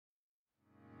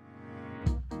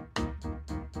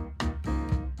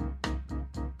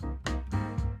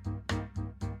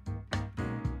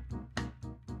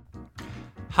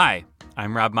Hi,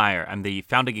 I'm Rob Meyer. I'm the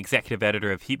founding executive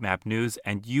editor of Heatmap News,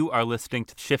 and you are listening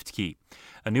to Shift Key,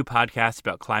 a new podcast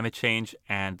about climate change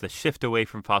and the shift away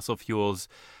from fossil fuels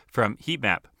from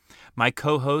Heatmap. My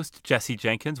co-host, Jesse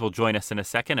Jenkins, will join us in a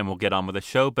second, and we'll get on with the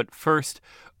show. But first,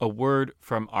 a word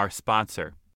from our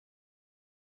sponsor.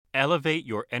 Elevate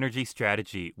your energy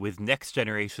strategy with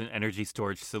next-generation energy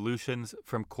storage solutions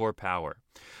from Core Power.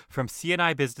 From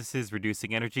C&I businesses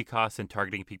reducing energy costs and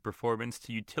targeting peak performance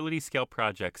to utility-scale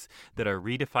projects that are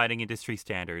redefining industry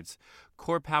standards,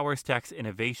 Core Power stacks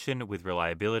innovation with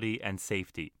reliability and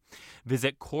safety.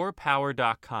 Visit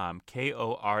corepower.com,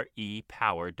 K-O-R-E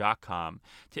power.com,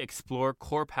 to explore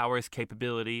Core Power's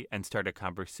capability and start a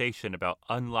conversation about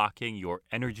unlocking your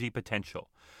energy potential.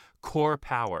 Core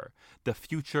Power, the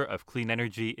future of clean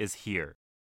energy is here.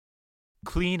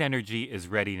 Clean energy is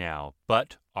ready now,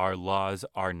 but our laws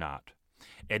are not.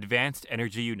 Advanced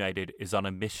Energy United is on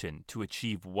a mission to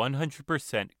achieve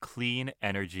 100% clean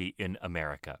energy in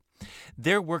America.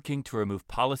 They're working to remove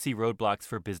policy roadblocks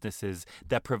for businesses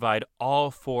that provide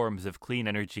all forms of clean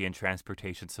energy and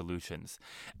transportation solutions.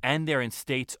 And they're in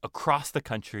states across the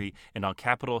country and on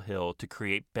Capitol Hill to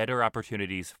create better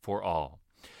opportunities for all.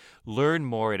 Learn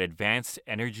more at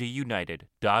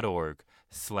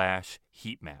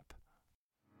advancedenergyunited.org/heatmap.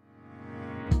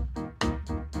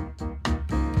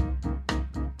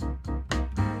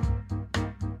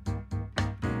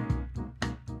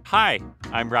 Hi,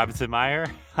 I'm Robinson Meyer.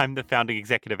 I'm the founding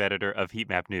executive editor of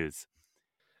Heatmap News.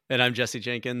 And I'm Jesse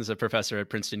Jenkins, a professor at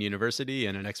Princeton University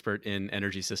and an expert in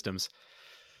energy systems.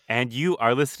 And you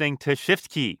are listening to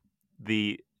Shift Key,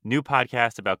 the new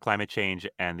podcast about climate change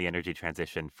and the energy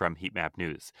transition from Heatmap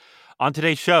News. On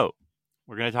today's show,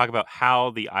 we're going to talk about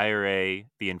how the IRA,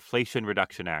 the Inflation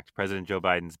Reduction Act, President Joe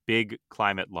Biden's big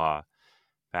climate law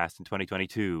passed in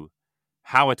 2022,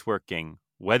 how it's working,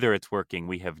 whether it's working.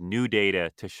 We have new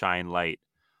data to shine light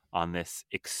on this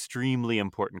extremely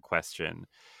important question.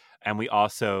 And we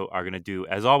also are going to do,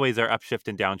 as always, our upshift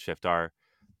and downshift, our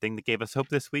thing that gave us hope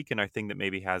this week and our thing that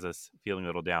maybe has us feeling a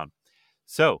little down.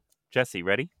 So, Jesse,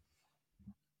 ready?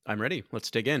 I'm ready.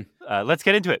 Let's dig in. Let's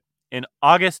get into it. In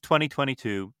August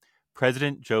 2022,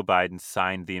 President Joe Biden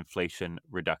signed the Inflation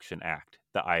Reduction Act,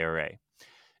 the IRA.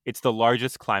 It's the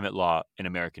largest climate law in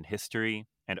American history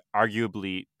and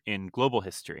arguably in global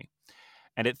history.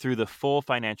 And it threw the full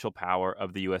financial power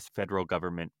of the U.S. federal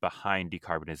government behind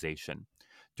decarbonization,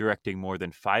 directing more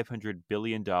than $500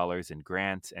 billion in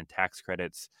grants and tax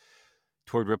credits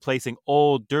toward replacing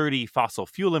old, dirty fossil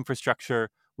fuel infrastructure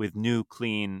with new,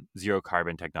 clean,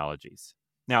 zero-carbon technologies.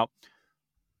 Now,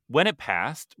 when it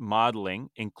passed, modeling,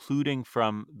 including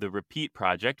from the REPEAT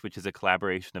project, which is a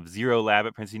collaboration of Zero Lab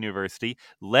at Princeton University,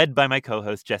 led by my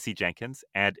co-host Jesse Jenkins,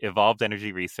 and Evolved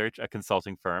Energy Research, a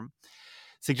consulting firm,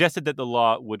 suggested that the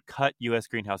law would cut U.S.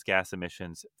 greenhouse gas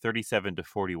emissions 37 to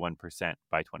 41%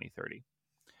 by 2030.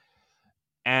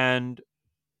 And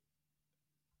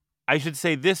I should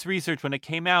say this research, when it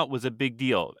came out, was a big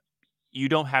deal. You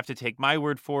don't have to take my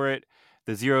word for it.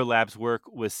 The Zero Lab's work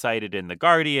was cited in The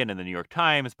Guardian and the New York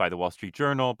Times, by the Wall Street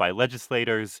Journal, by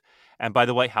legislators, and by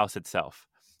the White House itself.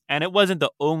 And it wasn't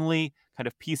the only kind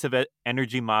of piece of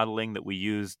energy modeling that we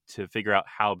used to figure out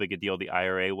how big a deal the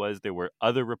IRA was. There were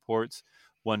other reports,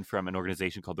 one from an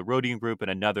organization called the Rhodium Group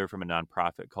and another from a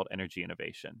nonprofit called Energy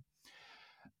Innovation.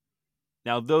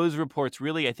 Now, those reports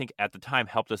really, I think, at the time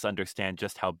helped us understand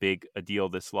just how big a deal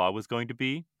this law was going to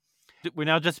be. We're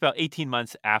now just about 18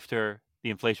 months after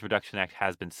the Inflation Reduction Act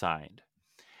has been signed.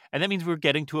 And that means we're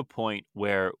getting to a point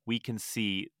where we can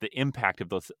see the impact of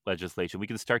this legislation. We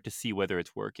can start to see whether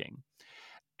it's working.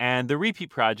 And the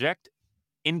REPEAT project,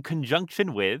 in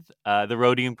conjunction with the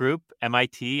Rhodium Group,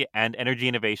 MIT, and Energy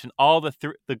Innovation, all the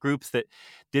groups that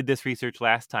did this research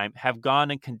last time, have gone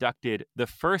and conducted the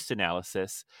first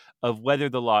analysis of whether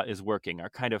the law is working, our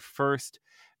kind of first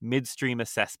midstream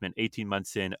assessment 18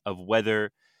 months in of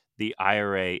whether the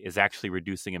IRA is actually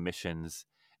reducing emissions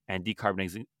and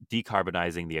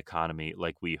decarbonizing the economy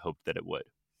like we hoped that it would.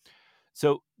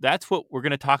 So that's what we're going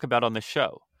to talk about on the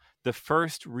show. The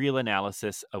first real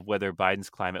analysis of whether Biden's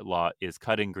climate law is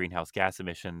cutting greenhouse gas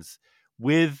emissions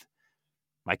with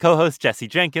my co-host, Jesse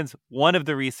Jenkins, one of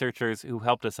the researchers who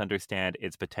helped us understand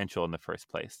its potential in the first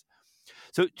place.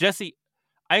 So, Jesse,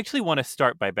 I actually want to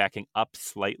start by backing up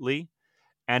slightly.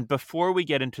 And before we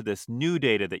get into this new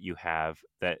data that you have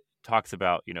that talks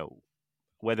about,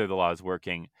 whether the law is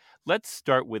working, let's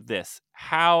start with this.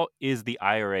 How is the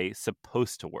IRA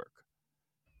supposed to work?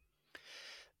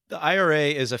 The IRA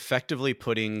is effectively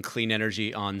putting clean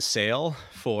energy on sale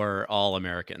for all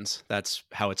Americans. That's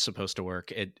how it's supposed to work.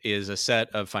 It is a set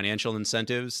of financial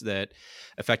incentives that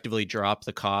effectively drop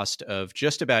the cost of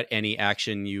just about any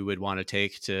action you would want to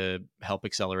take to help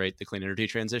accelerate the clean energy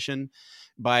transition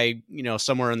by,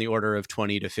 somewhere in the order of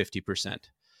 20 to 50%.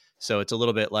 So it's a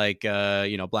little bit like,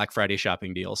 Black Friday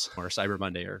shopping deals or Cyber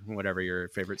Monday or whatever your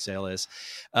favorite sale is.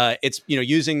 It's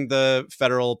using the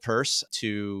federal purse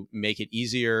to make it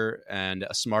easier and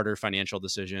a smarter financial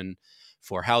decision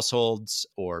for households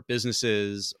or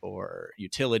businesses or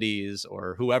utilities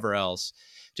or whoever else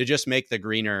to just make the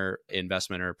greener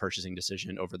investment or purchasing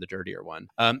decision over the dirtier one.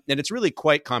 And it's really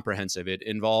quite comprehensive. It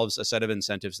involves a set of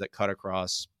incentives that cut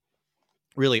across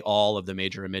really all of the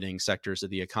major emitting sectors of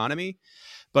the economy.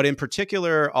 But in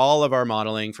particular, all of our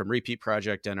modeling from Repeat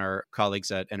Project and our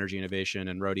colleagues at Energy Innovation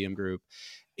and Rhodium Group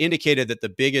indicated that the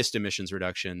biggest emissions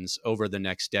reductions over the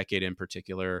next decade in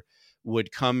particular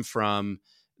would come from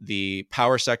the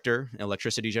power sector,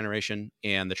 electricity generation,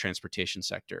 and the transportation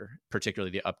sector,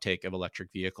 particularly the uptake of electric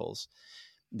vehicles.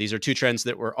 These are two trends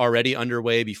that were already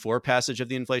underway before passage of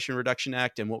the Inflation Reduction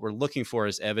Act. And what we're looking for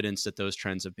is evidence that those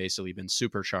trends have basically been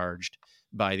supercharged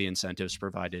by the incentives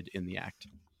provided in the Act.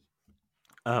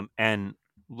 And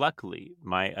luckily,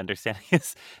 my understanding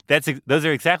is those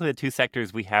are exactly the two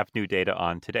sectors we have new data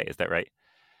on today. Is that right?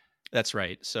 That's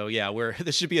right. So yeah,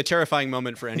 this should be a terrifying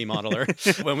moment for any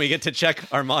modeler when we get to check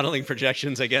our modeling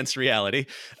projections against reality.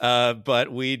 But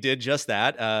we did just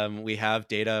that. We have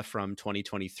data from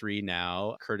 2023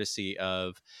 now, courtesy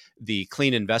of the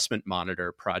Clean Investment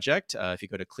Monitor project. If you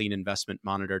go to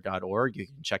cleaninvestmentmonitor.org, you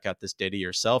can check out this data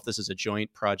yourself. This is a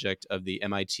joint project of the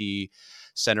MIT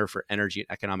Center for Energy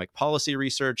and Economic Policy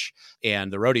Research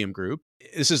and the Rhodium Group.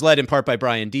 This is led in part by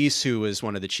Brian Deese, who was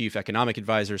one of the chief economic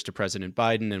advisors to President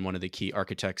Biden and one of the key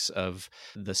architects of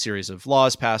the series of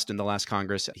laws passed in the last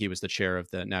Congress. He was the chair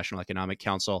of the National Economic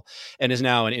Council and is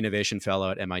now an innovation fellow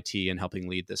at MIT and helping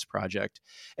lead this project.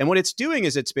 And what it's doing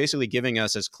is it's basically giving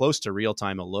us as close to real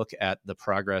time a look at the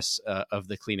progress of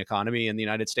the clean economy in the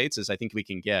United States as I think we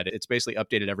can get. It's basically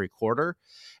updated every quarter,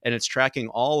 and it's tracking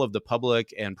all of the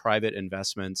public and private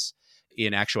investments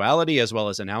in actuality, as well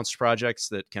as announced projects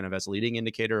that kind of as a leading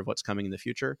indicator of what's coming in the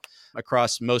future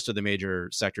across most of the major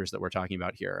sectors that we're talking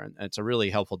about here. And it's a really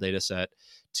helpful data set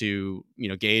to,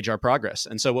 gauge our progress.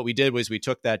 And so what we did was we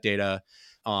took that data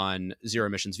on zero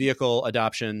emissions vehicle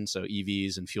adoption, so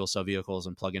EVs and fuel cell vehicles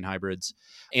and plug-in hybrids,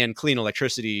 and clean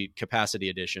electricity capacity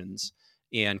additions,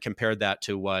 and compared that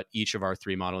to what each of our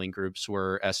three modeling groups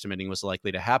were estimating was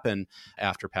likely to happen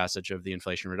after passage of the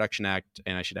Inflation Reduction Act.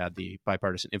 And I should add the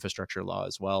bipartisan infrastructure law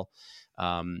as well,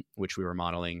 which we were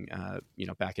modeling,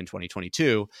 back in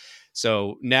 2022.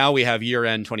 So now we have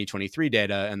year-end 2023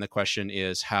 data, and the question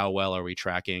is, how well are we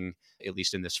tracking, at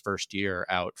least in this first year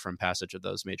out from passage of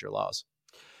those major laws?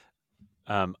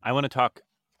 I want to talk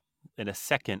in a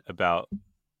second about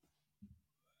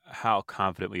how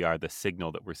confident we are the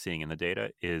signal that we're seeing in the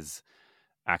data is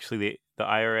actually the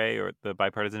IRA or the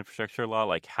bipartisan infrastructure law,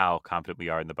 like how confident we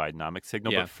are in the Bidenomics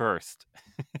signal. Yeah. But first,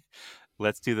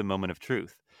 let's do the moment of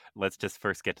truth. Let's just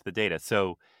first get to the data.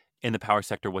 So in the power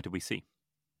sector, what did we see?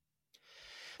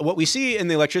 What we see in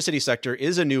the electricity sector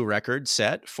is a new record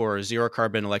set for zero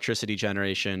carbon electricity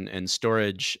generation and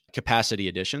storage capacity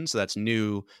additions. So that's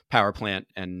new power plant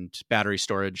and battery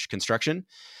storage construction.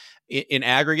 In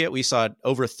aggregate, we saw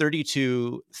over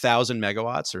 32,000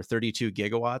 megawatts or 32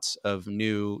 gigawatts of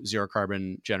new zero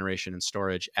carbon generation and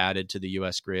storage added to the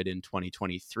US grid in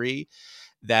 2023.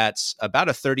 That's about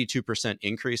a 32%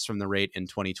 increase from the rate in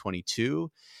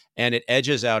 2022. And it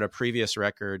edges out a previous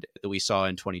record that we saw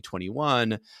in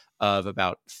 2021 of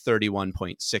about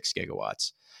 31.6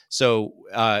 gigawatts. So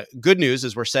good news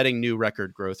is we're setting new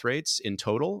record growth rates in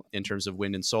total in terms of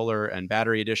wind and solar and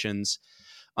battery additions.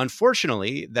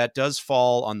 Unfortunately, that does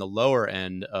fall on the lower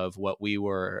end of what we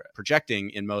were projecting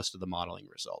in most of the modeling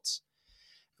results.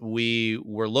 We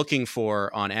were looking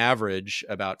for, on average,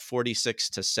 about 46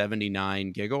 to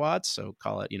 79 gigawatts. So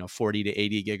call it, 40 to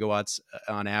 80 gigawatts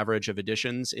on average of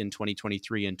additions in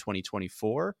 2023 and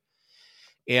 2024.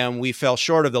 And we fell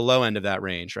short of the low end of that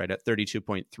range, right, at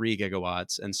 32.3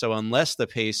 gigawatts. And so unless the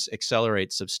pace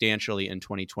accelerates substantially in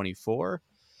 2024,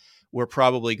 we're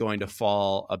probably going to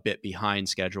fall a bit behind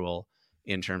schedule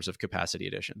in terms of capacity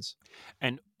additions.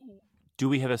 And do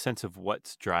we have a sense of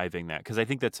what's driving that? Because I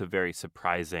think that's a very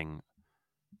surprising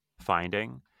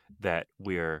finding that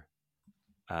we're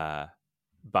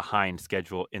behind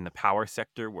schedule in the power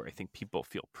sector, where I think people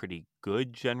feel pretty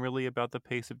good generally about the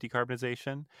pace of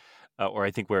decarbonization. Or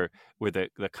I think where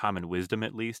the common wisdom,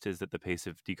 at least, is that the pace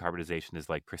of decarbonization is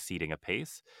like proceeding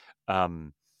apace.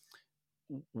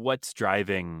 what's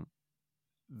driving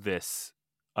this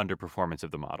underperformance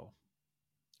of the model?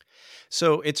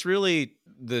 So it's really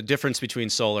the difference between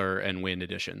solar and wind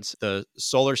additions. The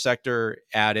solar sector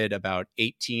added about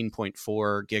 18.4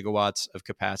 gigawatts of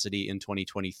capacity in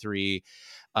 2023.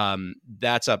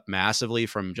 That's up massively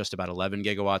from just about 11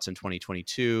 gigawatts in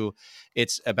 2022.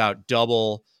 It's about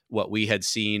double what we had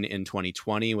seen in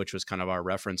 2020, which was kind of our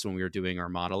reference when we were doing our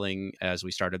modeling as we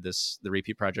started the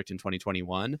repeat project in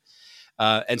 2021.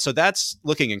 And so that's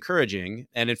looking encouraging,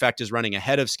 and in fact is running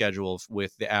ahead of schedule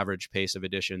with the average pace of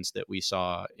additions that we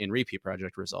saw in repeat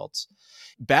project results.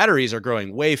 Batteries are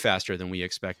growing way faster than we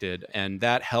expected, and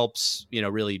that helps,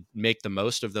 really make the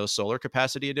most of those solar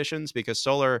capacity additions, because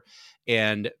solar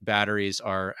and batteries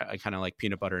are kind of like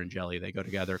peanut butter and jelly. They go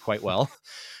together quite well.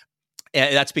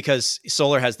 And that's because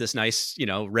solar has this nice,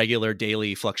 regular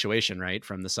daily fluctuation, right,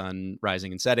 from the sun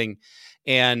rising and setting.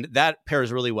 And that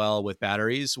pairs really well with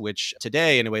batteries, which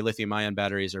today, in a way, lithium ion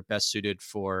batteries are best suited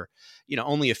for,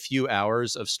 only a few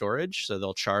hours of storage. So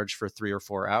they'll charge for 3 or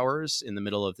 4 hours in the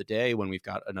middle of the day when we've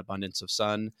got an abundance of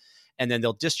sun. And then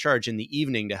they'll discharge in the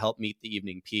evening to help meet the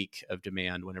evening peak of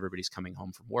demand when everybody's coming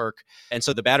home from work. And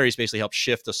so the batteries basically help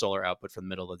shift the solar output from the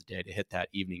middle of the day to hit that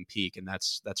evening peak. And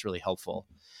that's really helpful.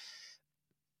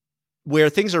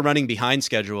 Where things are running behind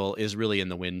schedule is really in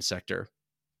the wind sector,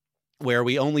 where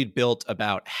we only built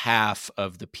about half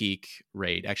of the peak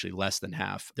rate, actually less than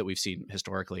half that we've seen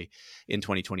historically in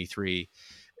 2023.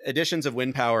 Additions of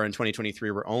wind power in 2023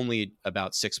 were only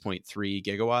about 6.3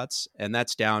 gigawatts, and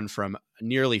that's down from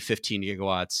nearly 15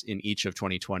 gigawatts in each of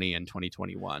 2020 and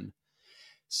 2021.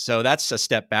 So that's a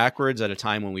step backwards at a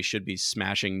time when we should be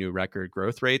smashing new record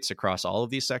growth rates across all of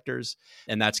these sectors.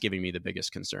 And that's giving me the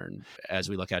biggest concern as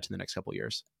we look out to the next couple of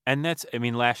years. And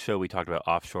last show we talked about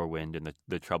offshore wind and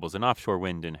the troubles in offshore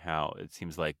wind, and how it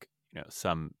seems like,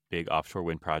 some big offshore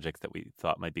wind projects that we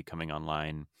thought might be coming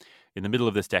online in the middle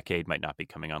of this decade might not be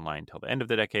coming online until the end of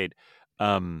the decade.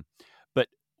 But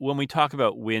when we talk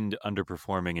about wind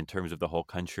underperforming in terms of the whole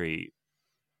country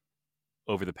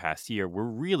over the past year, we're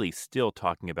really still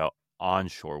talking about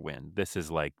onshore wind. This is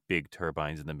like big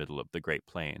turbines in the middle of the Great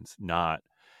Plains, not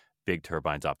big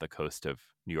turbines off the coast of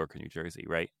New York or New Jersey,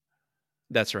 right?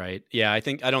 That's right. Yeah, I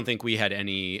don't think we had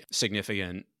any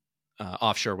significant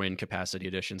offshore wind capacity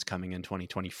additions coming in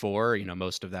 2024.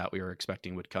 Most of that we were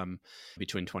expecting would come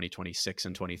between 2026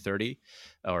 and 2030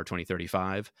 or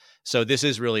 2035. So this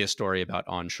is really a story about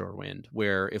onshore wind,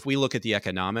 where if we look at the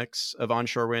economics of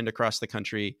onshore wind across the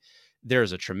country,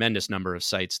 there's a tremendous number of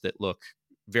sites that look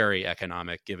very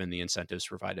economic given the incentives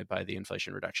provided by the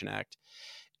Inflation Reduction Act.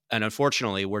 And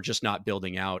unfortunately, we're just not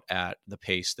building out at the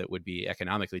pace that would be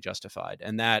economically justified.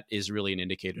 And that is really an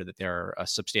indicator that there are a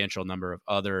substantial number of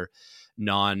other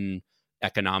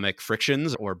non-economic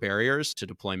frictions or barriers to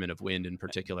deployment of wind in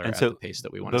particular at the pace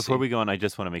that we want to see. Before we go on, I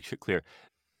just want to make sure clear.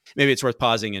 Maybe it's worth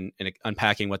pausing and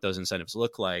unpacking what those incentives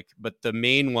look like. But the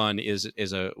main one is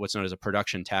what's known as a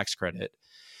production tax credit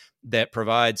that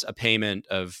provides a payment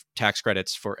of tax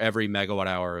credits for every megawatt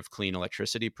hour of clean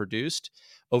electricity produced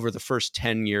over the first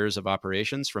 10 years of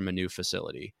operations from a new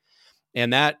facility.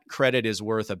 And that credit is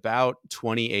worth about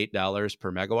 $28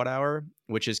 per megawatt hour,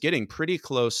 which is getting pretty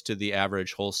close to the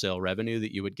average wholesale revenue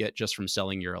that you would get just from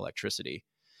selling your electricity.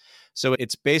 So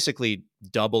it's basically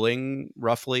doubling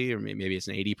roughly, or maybe it's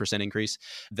an 80% increase,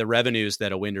 the revenues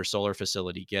that a wind or solar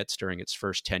facility gets during its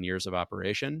first 10 years of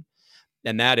operation.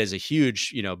 And that is a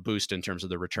huge, boost in terms of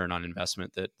the return on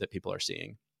investment that people are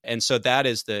seeing. And so that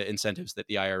is the incentives that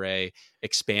the IRA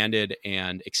expanded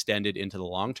and extended into the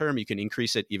long term. You can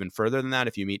increase it even further than that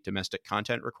if you meet domestic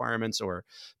content requirements or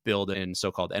build in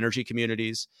so-called energy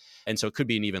communities. And so it could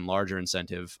be an even larger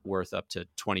incentive worth up to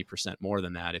 20% more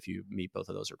than that if you meet both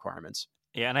of those requirements.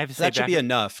 Yeah, and I have to say that should be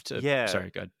enough to. Yeah.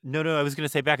 Sorry, go ahead. No, I was going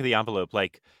to say back of the envelope,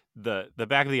 like the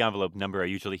back of the envelope number I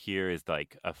usually hear is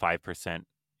like a 5%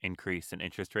 increase in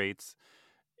interest rates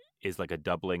is like a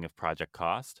doubling of project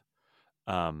cost.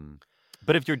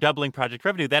 But if you're doubling project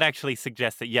revenue, that actually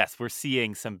suggests that, yes, we're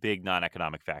seeing some big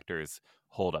non-economic factors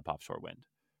hold up offshore wind.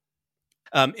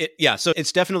 So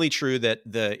it's definitely true that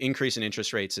the increase in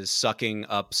interest rates is sucking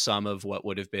up some of what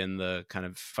would have been the kind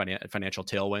of financial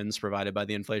tailwinds provided by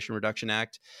the Inflation Reduction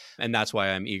Act. And that's why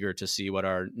I'm eager to see what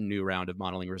our new round of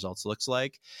modeling results looks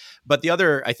like. But the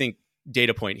other, I think,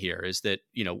 data point here is that,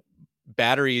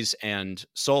 batteries and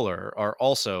solar are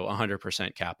also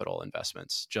 100% capital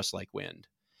investments, just like wind.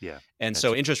 Yeah. And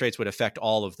so interest rates would affect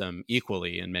all of them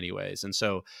equally in many ways. And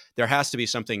so there has to be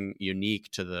something unique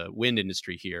to the wind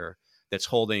industry here that's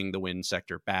holding the wind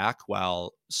sector back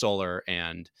while solar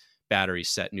and batteries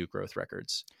set new growth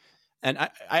records. And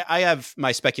I have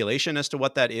my speculation as to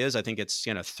what that is. I think it's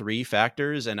three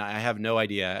factors, and I have no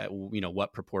idea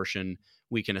what proportion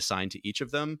we can assign to each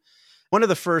of them. One of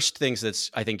the first things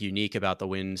that's, I think, unique about the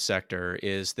wind sector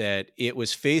is that it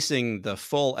was facing the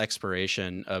full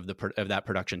expiration of that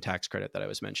production tax credit that I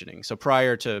was mentioning. So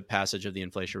prior to passage of the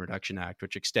Inflation Reduction Act,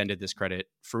 which extended this credit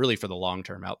for the long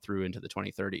term out through into the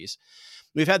 2030s,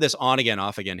 we've had this on again,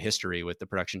 off again history with the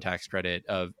production tax credit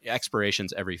of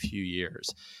expirations every few years.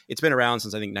 It's been around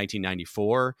since I think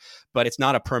 1994, but it's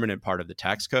not a permanent part of the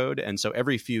tax code. And so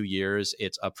every few years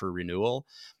it's up for renewal.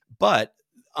 But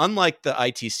unlike the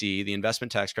ITC, the investment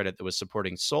tax credit that was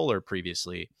supporting solar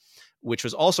previously, which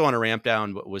was also on a ramp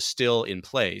down but was still in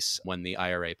place when the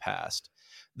IRA passed,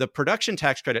 the production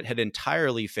tax credit had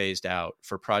entirely phased out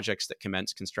for projects that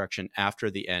commenced construction after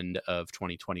the end of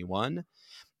 2021.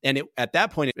 And at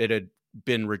that point, it had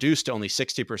been reduced to only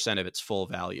 60% of its full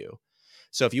value.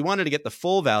 So if you wanted to get the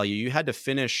full value, you had to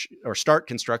finish or start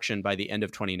construction by the end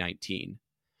of 2019.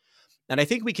 And I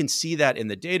think we can see that in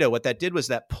the data. What that did was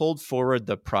that pulled forward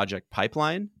the project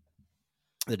pipeline,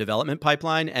 the development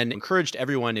pipeline, and encouraged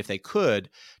everyone, if they could,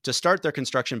 to start their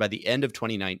construction by the end of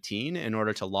 2019 in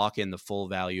order to lock in the full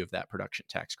value of that production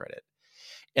tax credit.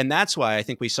 And that's why I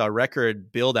think we saw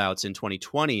record build-outs in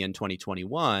 2020 and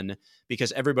 2021,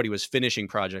 because everybody was finishing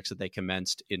projects that they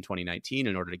commenced in 2019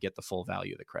 in order to get the full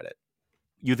value of the credit.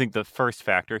 You think the first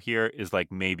factor here is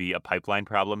like maybe a pipeline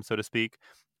problem, so to speak,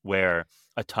 where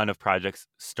a ton of projects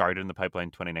started in the pipeline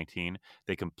in 2019,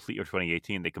 or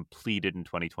 2018, they completed in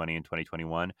 2020 and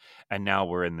 2021. And now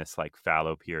we're in this like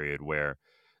fallow period where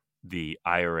the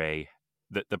IRA,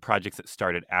 the projects that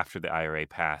started after the IRA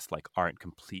passed, like aren't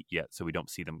complete yet. So we don't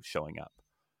see them showing up.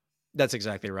 That's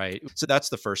exactly right. So that's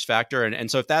the first factor.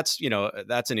 And so if that's,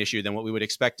 that's an issue, then what we would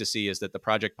expect to see is that the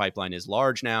project pipeline is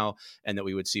large now, and that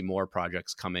we would see more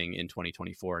projects coming in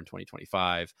 2024 and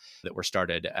 2025 that were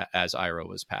started as IRA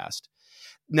was passed.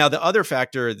 Now, the other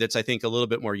factor that's, I think, a little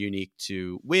bit more unique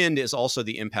to wind is also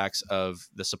the impacts of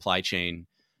the supply chain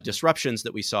disruptions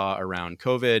that we saw around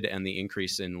COVID and the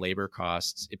increase in labor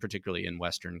costs, particularly in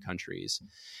Western countries.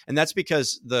 And that's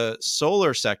because the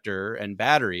solar sector and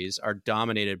batteries are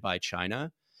dominated by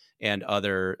China and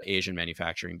other Asian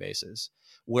manufacturing bases,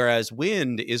 whereas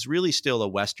wind is really still a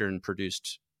Western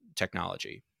produced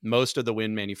technology. Most of the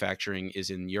wind manufacturing is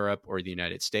in Europe or the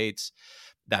United States.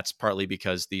 That's partly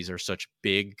because these are such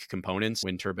big components.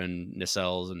 Wind turbine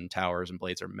nacelles and towers and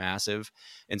blades are massive.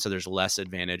 And so there's less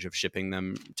advantage of ship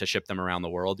them around the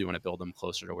world. You want to build them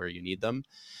closer to where you need them.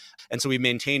 And so we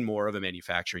maintain more of a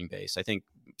manufacturing base. I think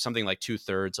something like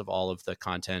 2/3 of all of the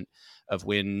content of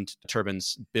wind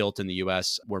turbines built in the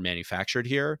US were manufactured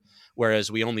here,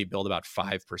 whereas we only build about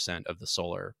 5% of the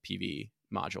solar PV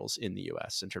modules in the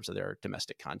US in terms of their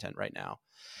domestic content right now.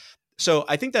 So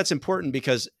I think that's important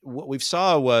because what we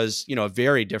saw was, a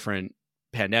very different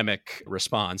pandemic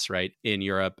response, right, in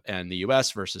Europe and the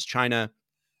US versus China,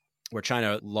 where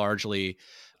China largely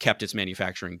kept its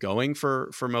manufacturing going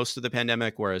for most of the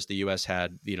pandemic, whereas the US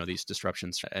had, these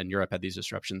disruptions, and Europe had these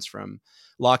disruptions from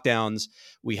lockdowns.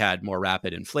 We had more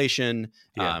rapid inflation,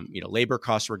 labor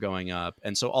costs were going up.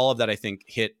 And so all of that, I think,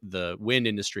 hit the wind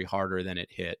industry harder than it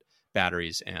hit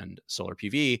batteries and solar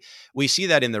PV. We see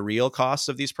that in the real costs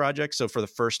of these projects. So for the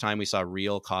first time, we saw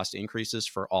real cost increases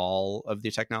for all of the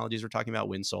technologies we're talking about,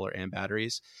 wind, solar, and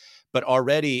batteries. But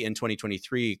already in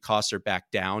 2023, costs are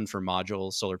back down for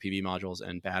modules, solar PV modules,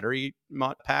 and battery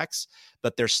packs,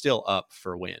 but they're still up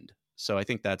for wind. So I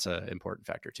think that's an important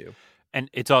factor too. And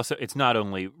it's not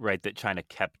only right that China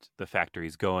kept the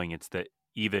factories going, it's that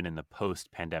even in the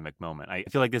post-pandemic moment, I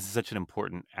feel like this is such an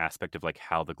important aspect of like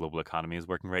how the global economy is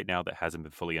working right now that hasn't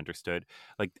been fully understood.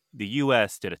 Like the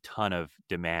US did a ton of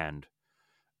demand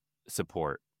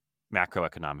support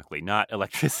macroeconomically, not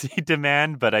electricity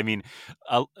demand, but I mean,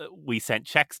 we sent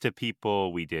checks to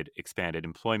people, we did expanded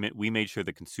employment, we made sure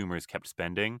the consumers kept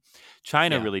spending.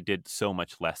 China really did so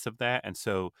much less of that. And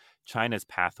so China's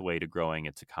pathway to growing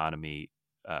its economy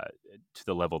to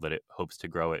the level that it hopes to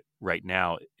grow it right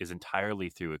now is entirely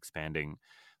through expanding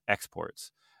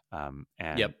exports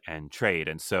and trade.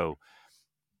 And so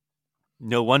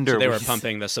no wonder they were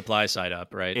pumping the supply side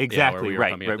up, right? Exactly,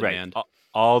 right.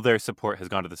 All their support has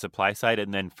gone to the supply side.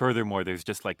 And then furthermore, there's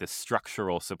just like this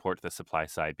structural support to the supply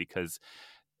side because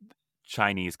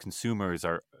Chinese consumers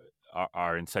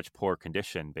are in such poor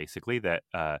condition, basically, that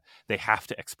they have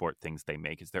to export things they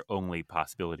make. It's their only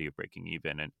possibility of breaking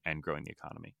even and growing the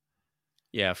economy.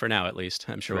 Yeah, for now, at least.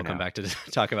 I'm sure we'll come back to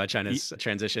talk about China's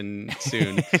transition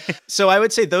soon. So I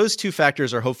would say those two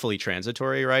factors are hopefully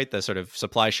transitory, right? The sort of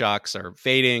supply shocks are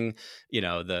fading.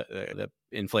 The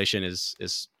inflation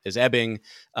is ebbing,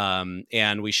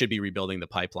 and we should be rebuilding the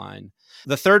pipeline.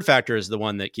 The third factor is the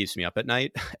one that keeps me up at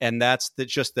night, and that's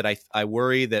just that I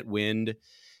worry that wind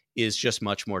is just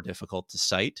much more difficult to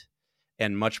site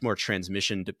and much more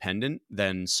transmission dependent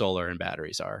than solar and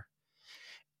batteries are.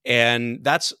 And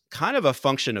that's kind of a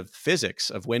function of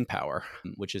physics of wind power,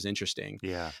 which is interesting.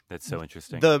 Yeah, that's so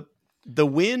interesting. The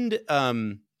wind,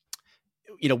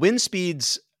 wind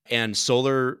speeds and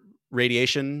solar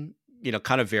radiation,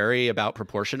 kind of vary about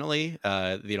proportionally.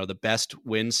 The best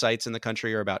wind sites in the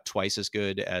country are about twice as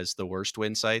good as the worst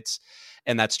wind sites.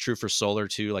 And that's true for solar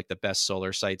too. Like the best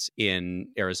solar sites in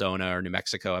Arizona or New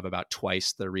Mexico have about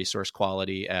twice the resource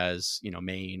quality as,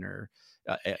 Maine or,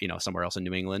 somewhere else in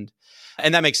New England.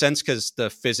 And that makes sense because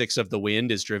the physics of the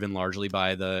wind is driven largely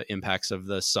by the impacts of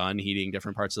the sun heating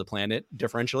different parts of the planet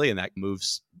differentially. And that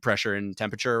moves pressure and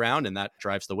temperature around, and that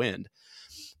drives the wind.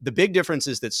 The big difference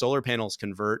is that solar panels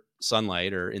convert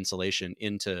sunlight or insolation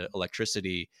into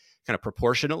electricity kind of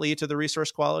proportionately to the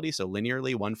resource quality. So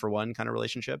linearly, 1-for-1 kind of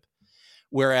relationship.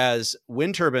 Whereas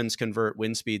wind turbines convert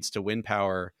wind speeds to wind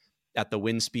power at the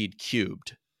wind speed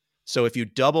cubed. So if you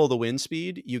double the wind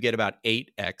speed, you get about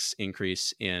 8x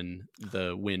increase in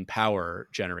the wind power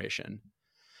generation.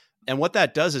 And what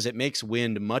that does is it makes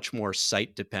wind much more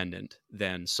site dependent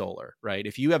than solar, right?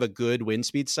 If you have a good wind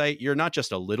speed site, you're not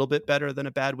just a little bit better than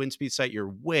a bad wind speed site,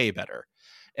 you're way better.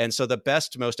 And so the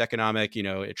best, most economic,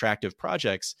 attractive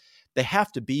projects, they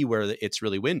have to be where it's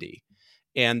really windy.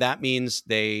 And that means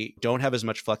they don't have as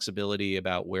much flexibility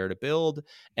about where to build.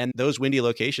 And those windy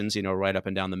locations, right up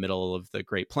and down the middle of the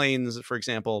Great Plains, for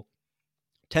example,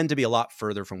 tend to be a lot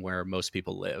further from where most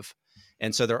people live.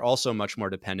 And so they're also much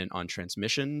more dependent on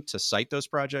transmission to site those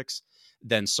projects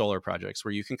than solar projects,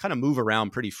 where you can kind of move around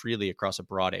pretty freely across a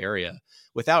broad area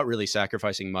without really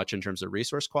sacrificing much in terms of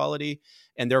resource quality.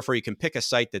 And therefore, you can pick a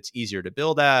site that's easier to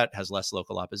build at, has less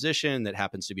local opposition, that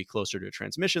happens to be closer to a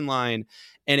transmission line.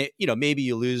 And maybe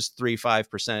you lose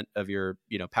 3-5% of your,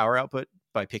 power output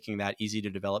by picking that easy to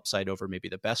develop site over maybe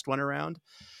the best one around.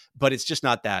 But it's just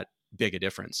not that big a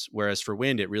difference. Whereas for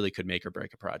wind, it really could make or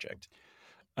break a project.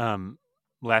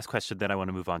 Last question, then I want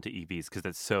to move on to EVs because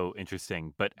that's so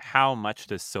interesting. But how much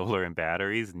does solar and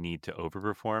batteries need to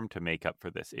overperform to make up for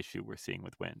this issue we're seeing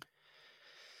with wind?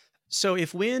 So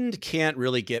if wind can't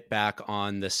really get back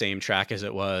on the same track as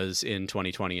it was in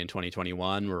 2020 and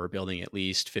 2021, where we're building at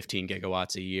least 15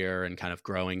 gigawatts a year and kind of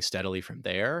growing steadily from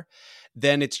there,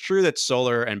 then it's true that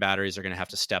solar and batteries are going to have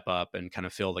to step up and kind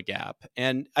of fill the gap.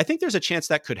 And I think there's a chance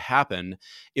that could happen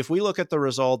if we look at the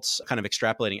results kind of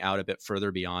extrapolating out a bit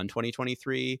further beyond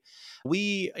 2023.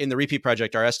 We, in the Repeat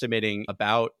project, are estimating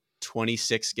about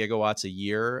 26 gigawatts a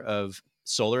year of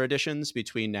solar additions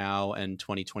between now and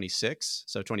 2026,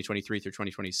 so 2023 through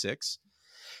 2026,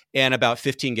 and about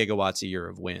 15 gigawatts a year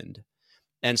of wind.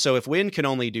 And so if wind can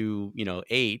only do,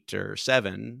 8 or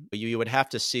 7, you would have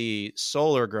to see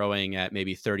solar growing at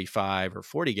maybe 35 or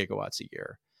 40 gigawatts a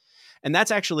year. And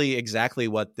that's actually exactly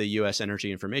what the U.S.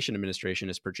 Energy Information Administration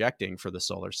is projecting for the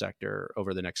solar sector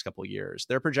over the next couple of years.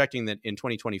 They're projecting that in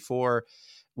 2024,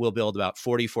 we'll build about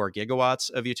 44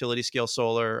 gigawatts of utility scale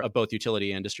solar, of both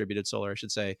utility and distributed solar, I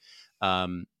should say,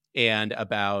 and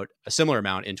about a similar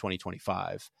amount in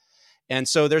 2025. And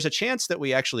so there's a chance that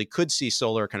we actually could see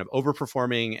solar kind of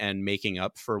overperforming and making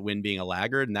up for wind being a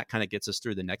laggard. And that kind of gets us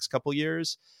through the next couple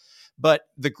years. But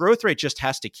the growth rate just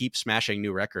has to keep smashing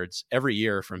new records every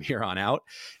year from here on out.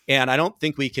 And I don't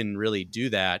think we can really do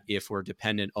that if we're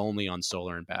dependent only on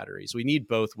solar and batteries. We need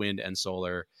both wind and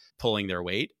solar pulling their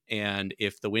weight. And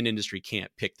if the wind industry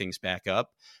can't pick things back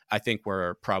up, I think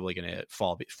we're probably going to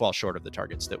fall short of the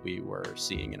targets that we were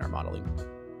seeing in our modeling.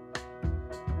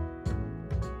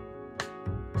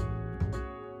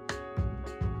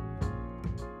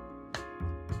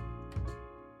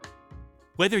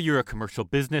 Whether you're a commercial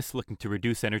business looking to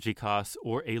reduce energy costs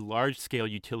or a large-scale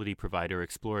utility provider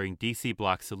exploring DC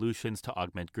block solutions to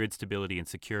augment grid stability and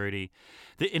security,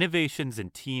 the innovations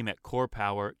and team at Core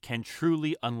Power can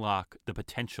truly unlock the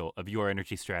potential of your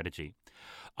energy strategy.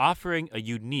 Offering a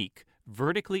unique,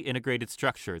 vertically integrated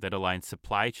structure that aligns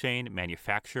supply chain,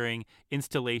 manufacturing,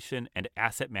 installation, and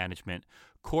asset management,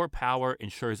 Core Power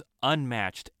ensures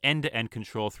unmatched end-to-end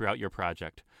control throughout your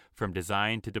project, from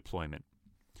design to deployment.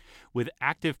 With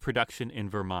active production in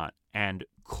Vermont and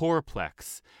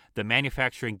Coreplex, the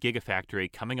manufacturing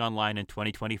gigafactory coming online in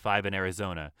 2025 in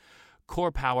Arizona, Core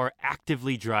Power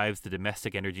actively drives the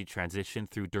domestic energy transition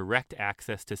through direct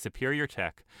access to superior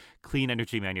tech, clean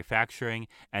energy manufacturing,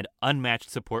 and unmatched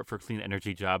support for clean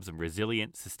energy jobs and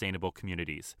resilient, sustainable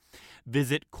communities.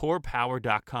 Visit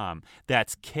corepower.com,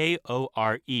 that's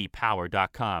KORE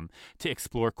power.com, to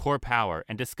explore Core Power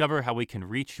and discover how we can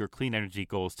reach your clean energy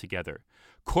goals together.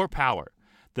 Core Power,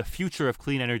 the future of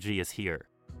clean energy is here.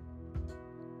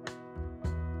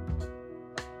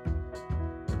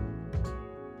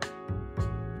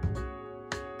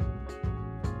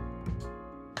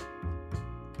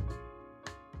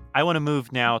 I want to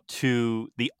move now to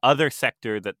the other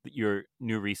sector that your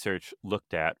new research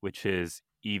looked at, which is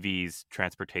EVs,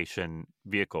 transportation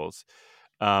vehicles.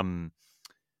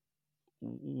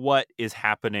 What is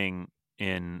happening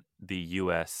in the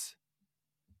U.S.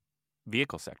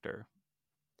 vehicle sector?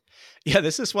 Yeah,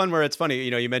 this is one where it's funny.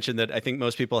 You mentioned that I think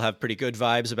most people have pretty good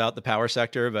vibes about the power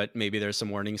sector, but maybe there's some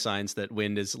warning signs that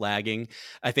wind is lagging.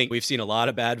 I think we've seen a lot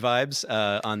of bad vibes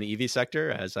on the EV sector,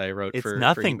 as I wrote It's for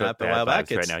nothing Heat but Map a bad while back.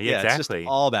 vibes right now. Yeah, it's just Exactly.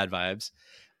 all bad vibes.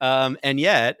 And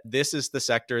yet, this is the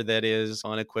sector that is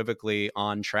unequivocally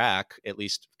on track, at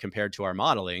least compared to our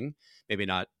modeling. Maybe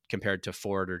not compared to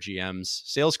Ford or GM's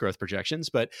sales growth projections,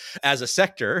 but as a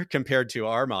sector compared to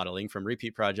our modeling from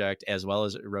Repeat Project, as well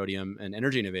as Rhodium and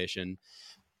Energy Innovation,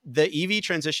 the EV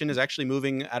transition is actually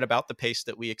moving at about the pace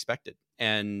that we expected.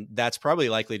 And that's probably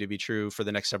likely to be true for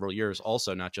the next several years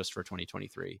also, not just for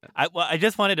 2023. I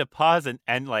just wanted to pause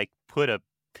and like put a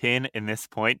pin in this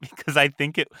point because I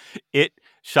think it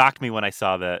shocked me when I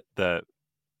saw the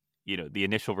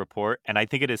initial report, and I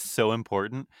think it is so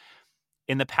important.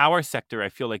 In the power sector, I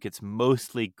feel like it's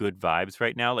mostly good vibes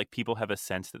right now. Like people have a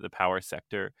sense that the power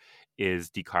sector is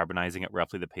decarbonizing at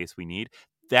roughly the pace we need.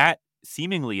 That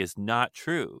seemingly is not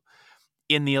true.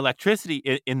 In the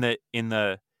electricity, in the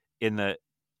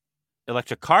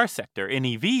electric car sector, in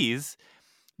EVs,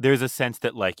 there's a sense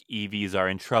that like EVs are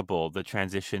in trouble, the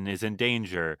transition is in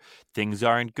danger, things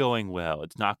aren't going well,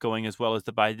 it's not going as well as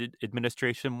the Biden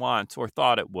administration wants or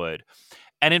thought it would.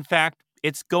 And in fact,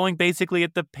 it's going basically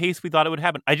at the pace we thought it would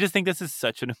happen. I just think this is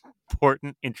such an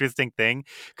important, interesting thing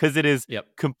because it is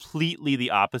completely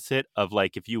the opposite of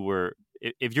like if you're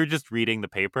just reading the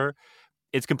paper,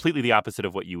 it's completely the opposite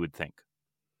of what you would think.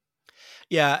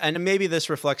 Yeah, and maybe this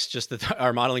reflects just that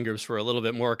our modeling groups were a little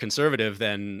bit more conservative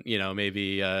than,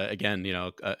 maybe,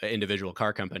 individual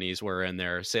car companies were in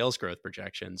their sales growth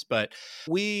projections. But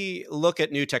we look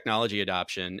at new technology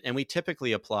adoption, and we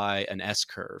typically apply an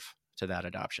S-curve to that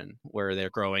adoption, where they're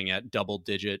growing at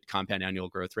double-digit compound annual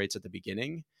growth rates at the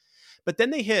beginning. But then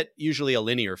they hit usually a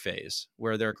linear phase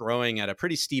where they're growing at a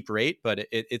pretty steep rate, but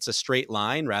it's a straight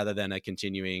line rather than a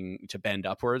continuing to bend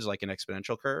upwards like an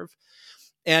exponential curve.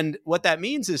 And what that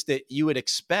means is that you would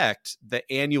expect the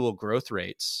annual growth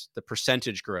rates, the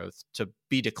percentage growth, to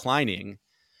be declining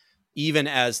even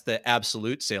as the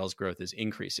absolute sales growth is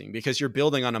increasing because you're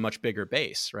building on a much bigger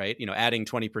base, right? Adding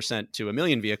 20% to 1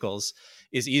 million vehicles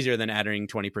is easier than adding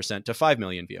 20% to 5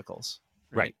 million vehicles.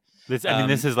 Right. This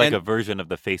is like a version of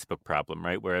the Facebook problem,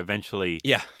 right? Where eventually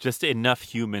just enough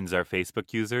humans are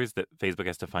Facebook users that Facebook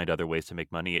has to find other ways to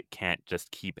make money. It can't just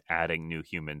keep adding new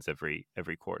humans every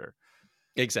quarter.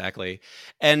 Exactly.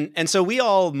 And so we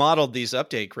all modeled these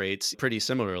uptake rates pretty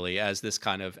similarly as this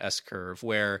kind of S-curve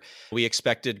where we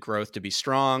expected growth to be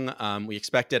strong. We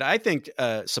expected, I think,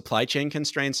 supply chain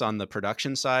constraints on the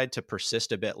production side to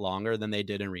persist a bit longer than they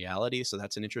did in reality. So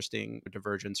that's an interesting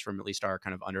divergence from at least our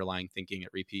kind of underlying thinking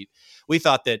at Repeat. We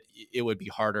thought that it would be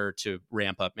harder to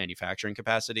ramp up manufacturing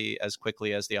capacity as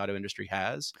quickly as the auto industry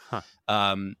has.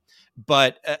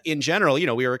 But in general,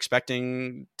 we were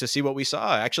expecting to see what we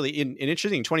saw. Actually, in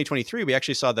interesting 2023, we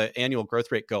actually saw the annual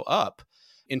growth rate go up.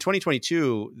 In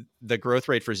 2022, the growth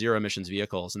rate for zero emissions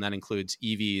vehicles, and that includes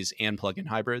EVs and plug-in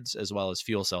hybrids, as well as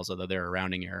fuel cells, although they're a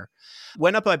rounding error,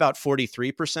 went up by about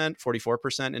 43%,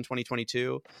 44% in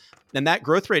 2022. And that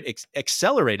growth rate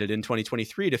accelerated in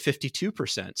 2023 to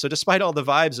 52%. So despite all the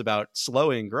vibes about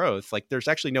slowing growth, like there's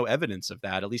actually no evidence of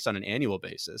that, at least on an annual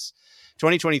basis.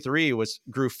 2023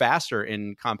 grew faster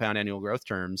in compound annual growth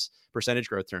terms, percentage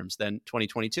growth terms, than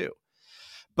 2022.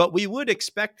 But we would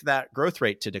expect that growth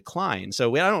rate to decline.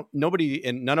 So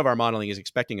none of our modeling is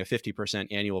expecting a 50%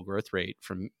 annual growth rate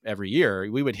from every year.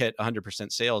 We would hit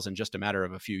 100% sales in just a matter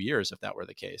of a few years if that were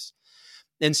the case.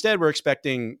 Instead, we're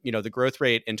expecting, the growth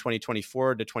rate in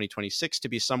 2024 to 2026 to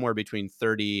be somewhere between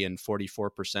 30 and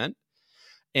 44%,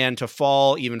 and to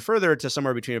fall even further to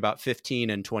somewhere between about 15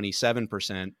 and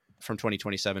 27% from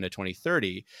 2027 to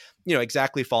 2030,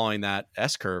 exactly following that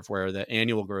S-curve where the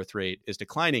annual growth rate is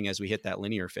declining as we hit that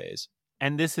linear phase.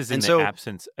 And this is in And the so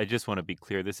absence, I just want to be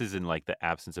clear, this is in like the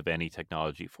absence of any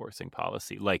technology forcing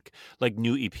policy, like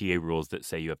new EPA rules that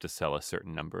say you have to sell a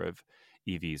certain number of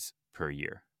EVs per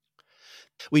year.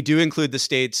 we do include the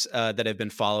states that have been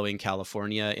following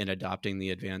California in adopting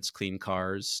the Advanced Clean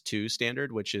Cars 2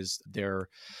 standard, which is their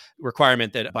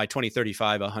requirement that by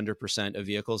 2035, 100% of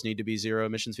vehicles need to be zero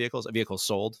emissions vehicles. Vehicles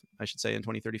sold, I should say, in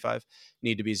 2035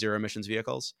 need to be zero emissions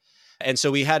vehicles. And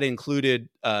so we had included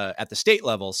at the state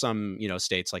level some,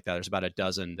 states like that. There's about a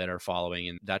dozen that are following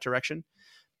in that direction.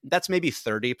 That's maybe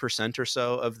 30% or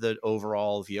so of the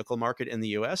overall vehicle market in the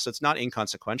US. So it's not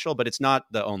inconsequential, but it's not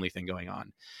the only thing going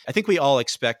on. I think we all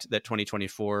expect that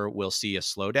 2024 will see a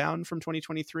slowdown from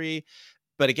 2023.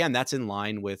 But again, that's in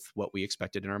line with what we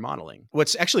expected in our modeling.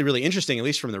 What's actually really interesting, at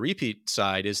least from the repeat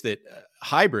side, is that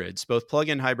hybrids, both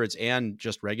plug-in hybrids and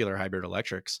just regular hybrid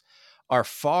electrics, are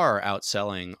far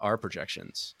outselling our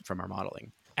projections from our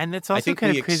modeling. And that's I also think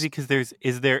kind of crazy because there's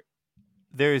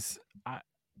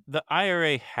the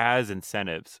IRA has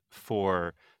incentives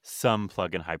for some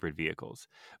plug-in hybrid vehicles,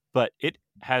 but it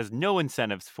has no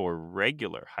incentives for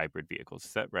regular hybrid vehicles.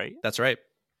 Is that right? That's right.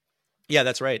 Yeah,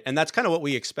 that's right. And that's kind of what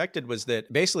we expected, was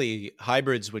that basically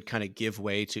hybrids would kind of give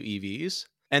way to EVs.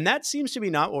 And that seems to be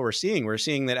not what we're seeing. We're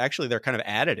seeing that actually they're kind of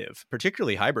additive,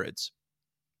 particularly hybrids.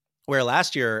 Where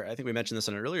last year, I think we mentioned this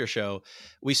on an earlier show,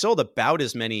 we sold about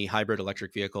as many hybrid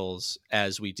electric vehicles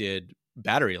as we did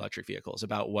battery electric vehicles,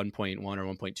 about 1.1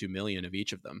 or 1.2 million of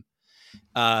each of them.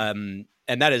 And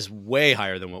that is way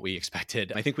higher than what we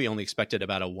expected. I think we only expected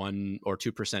about a 1 or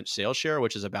 2% sales share,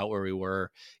 which is about where we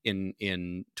were in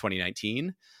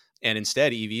 2019. And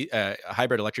instead,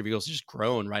 hybrid electric vehicles just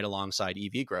grown right alongside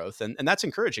EV growth, and that's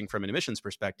encouraging from an emissions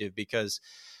perspective, because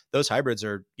those hybrids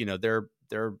are,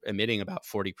 they're emitting about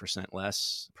 40%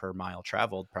 less per mile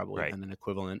traveled, probably, Right. than an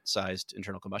equivalent sized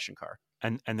internal combustion car.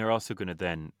 And they're also going to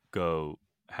then go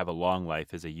have a long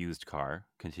life as a used car,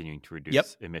 continuing to Yep.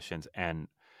 reduce emissions and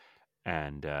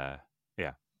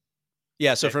yeah.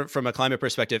 Yeah, so from a climate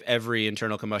perspective, every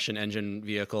internal combustion engine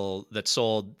vehicle that's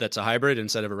sold that's a hybrid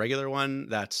instead of a regular one,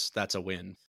 that's a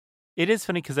win. It is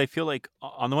funny because I feel like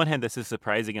on the one hand, this is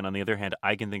surprising. And on the other hand,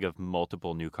 I can think of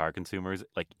multiple new car consumers,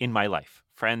 like in my life,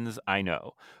 friends I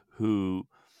know who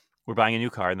were buying a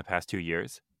new car in the past 2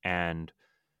 years and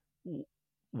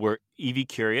were EV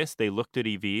curious. They looked at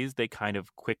EVs. They kind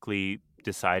of quickly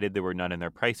decided there were none in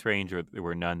their price range, or there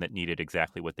were none that needed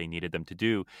exactly what they needed them to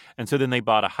do. And so then they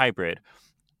bought a hybrid.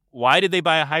 Why did they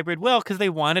buy a hybrid? Well, because they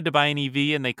wanted to buy an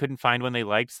EV and they couldn't find one they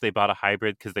liked. So they bought a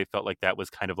hybrid because they felt like that was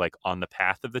kind of like on the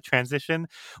path of the transition,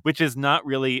 which is not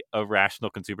really a rational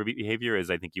consumer behavior,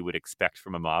 as I think you would expect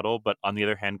from a model. But on the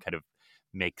other hand, kind of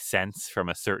makes sense from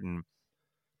a certain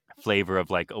flavor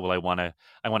of like, oh, well, I want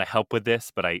to help with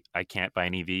this, but I can't buy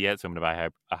an EV yet, so I'm going to buy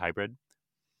a hybrid.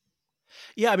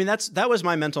 Yeah, I mean, that was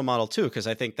my mental model too, because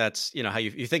I think that's, how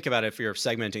you think about it. If you're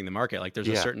segmenting the market, like there's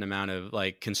a certain amount of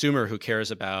like consumer who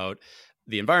cares about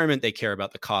the environment, they care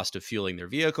about the cost of fueling their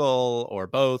vehicle or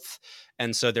both,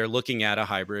 and so they're looking at a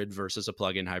hybrid versus a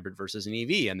plug-in hybrid versus an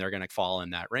EV, and they're going to fall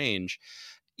in that range.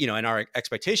 And our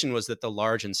expectation was that the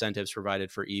large incentives provided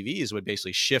for EVs would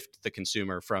basically shift the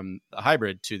consumer from the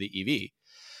hybrid to the EV.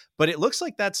 But it looks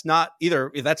like that's not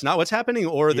what's happening,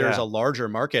 or there's a larger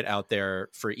market out there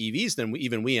for EVs than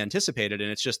even we anticipated. And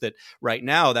it's just that right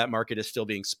now that market is still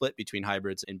being split between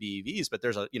hybrids and BEVs, but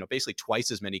there's basically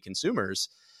twice as many consumers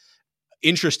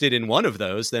interested in one of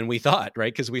those than we thought,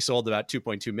 right? Because we sold about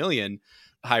 2.2 million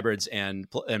hybrids and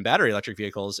battery electric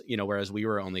vehicles, whereas we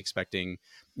were only expecting,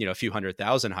 a few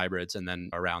 100,000 hybrids and then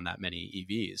around that many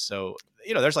EVs. So,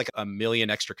 there's like a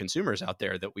million extra consumers out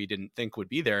there that we didn't think would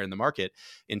be there in the market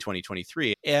in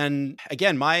 2023. And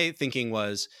again, my thinking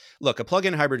was, look, a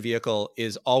plug-in hybrid vehicle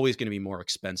is always going to be more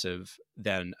expensive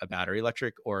than a battery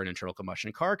electric or an internal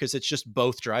combustion car, because it's just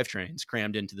both drivetrains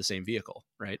crammed into the same vehicle,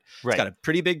 right? It's got a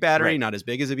pretty big battery, not as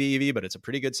big as a BEV, but it's a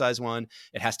pretty good size one.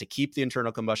 It has to keep the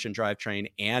internal combustion drivetrain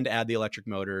and add the electric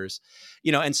motors,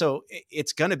 and so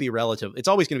it's going to be relative. It's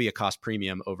always going to be a cost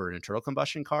premium over an internal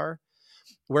combustion car.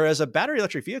 Whereas a battery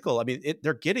electric vehicle, I mean,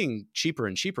 they're getting cheaper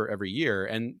and cheaper every year.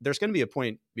 And there's going to be a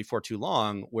point before too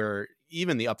long where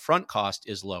even the upfront cost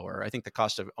is lower. I think the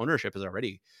cost of ownership is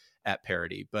already at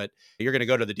parity, but you're going to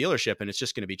go to the dealership and it's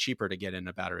just going to be cheaper to get in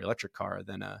a battery electric car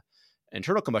than a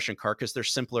internal combustion car, because they're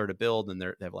simpler to build and they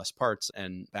have less parts,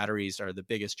 and batteries are the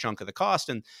biggest chunk of the cost,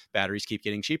 and batteries keep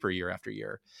getting cheaper year after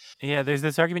year. Yeah, there's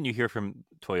this argument you hear from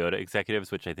Toyota executives,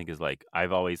 which I think is like,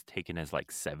 I've always taken as like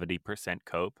 70%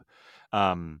 cope.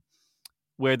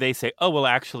 where they say, oh, well,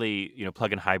 actually,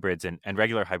 plug-in hybrids and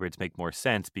regular hybrids make more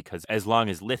sense because as long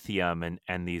as lithium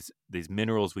and these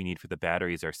minerals we need for the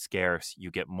batteries are scarce, you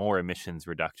get more emissions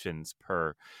reductions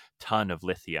per ton of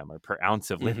lithium or per ounce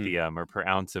of lithium or per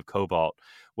ounce of cobalt,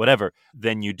 whatever,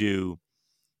 than you do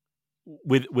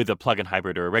with a plug-in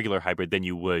hybrid or a regular hybrid than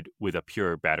you would with a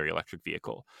pure battery electric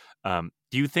vehicle.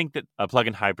 Do you think that a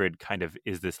plug-in hybrid kind of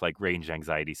is this like range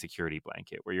anxiety security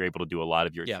blanket where you're able to do a lot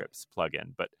of your Yeah. trips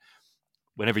plug-in, but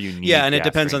whenever you need Yeah, and it gas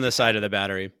depends on range, the you side have of the it.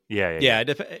 battery. Yeah.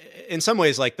 In some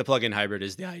ways, like the plug-in hybrid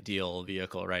is the ideal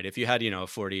vehicle, right? If you had, a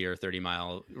 40 or 30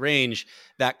 mile range,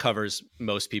 that covers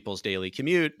most people's daily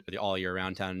commute, all year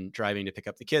round town driving to pick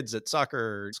up the kids at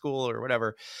soccer or school or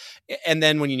whatever. And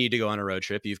then when you need to go on a road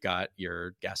trip, you've got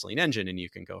your gasoline engine and you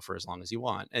can go for as long as you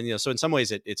want. And, so in some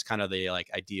ways it's kind of the like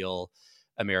ideal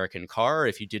American car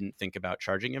if you didn't think about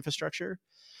charging infrastructure.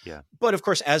 Yeah. But of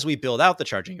course, as we build out the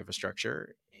charging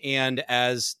infrastructure and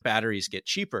as batteries get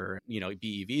cheaper,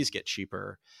 BEVs get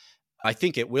cheaper, I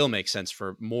think it will make sense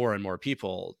for more and more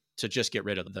people to just get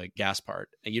rid of the gas part.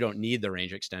 And you don't need the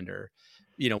range extender.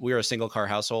 We're a single car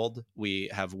household. We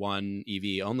have one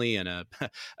EV only, and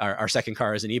our second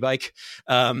car is an e-bike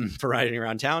for riding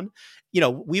around town.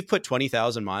 We've put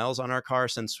 20,000 miles on our car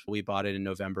since we bought it in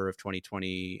November of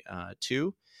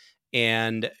 2022.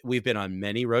 And we've been on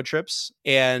many road trips,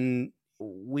 and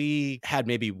we had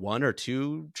maybe one or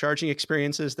two charging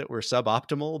experiences that were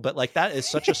suboptimal, but like that is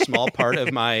such a small part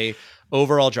of my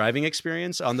overall driving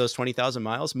experience on those 20,000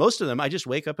 miles. Most of them, I just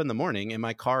wake up in the morning and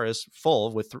my car is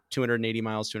full with 280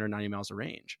 miles, 290 miles of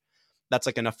range. That's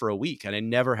like enough for a week, and I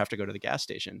never have to go to the gas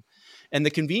station. And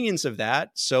the convenience of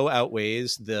that so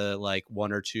outweighs the like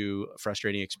one or two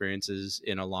frustrating experiences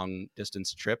in a long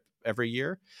distance trip every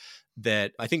year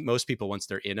that I think most people, once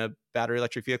they're in a battery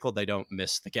electric vehicle, they don't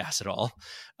miss the gas at all.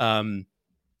 And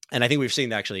I think we've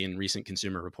seen actually in recent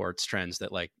consumer reports trends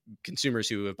that like consumers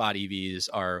who have bought EVs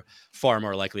are far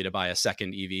more likely to buy a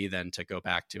second EV than to go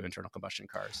back to internal combustion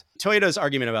cars. Toyota's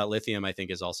argument about lithium, I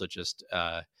think, is also just,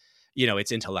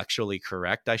 it's intellectually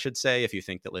correct, I should say, if you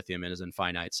think that lithium is in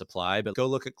finite supply. But go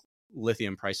look at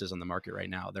lithium prices on the market right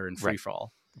now. They're in free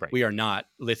fall. Right. We are not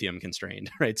lithium constrained,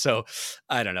 right? So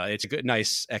I don't know. It's a good,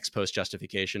 nice ex post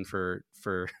justification for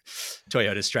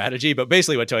Toyota's strategy. But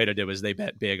basically what Toyota did was they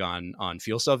bet big on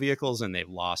fuel cell vehicles, and they've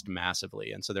lost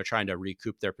massively. And so they're trying to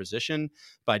recoup their position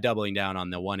by doubling down on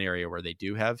the one area where they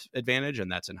do have advantage,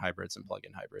 and that's in hybrids and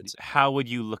plug-in hybrids. How would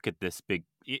you look at this big?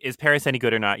 Is Paris any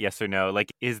good or not? Yes or no?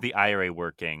 Like, is the IRA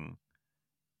working?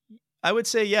 I would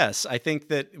say yes. I think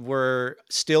that we're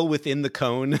still within the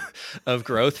cone of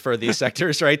growth for these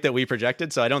sectors, right, that we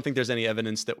projected. So I don't think there's any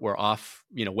evidence that we're off,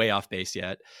 way off base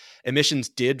yet. Emissions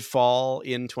did fall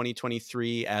in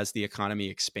 2023 as the economy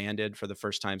expanded for the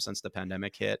first time since the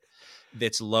pandemic hit.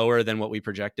 That's lower than what we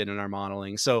projected in our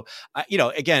modeling. So,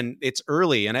 again, it's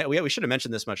early, and we should have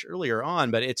mentioned this much earlier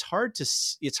on, but it's hard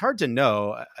to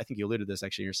know. I think you alluded to this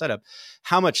actually in your setup,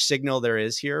 how much signal there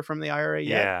is here from the IRA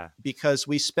yet, because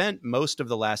we spent most of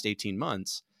the last 18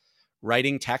 months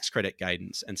writing tax credit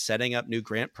guidance and setting up new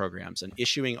grant programs and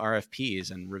issuing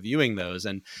RFPs and reviewing those.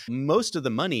 And most of the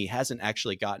money hasn't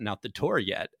actually gotten out the door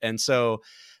yet. And so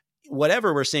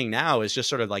whatever we're seeing now is just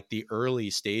sort of like the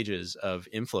early stages of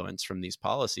influence from these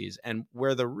policies. And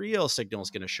where the real signal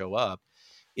is going to show up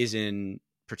is in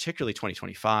particularly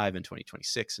 2025 and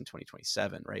 2026 and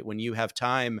 2027, right? When you have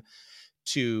time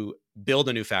to build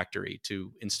a new factory,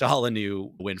 to install a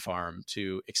new wind farm,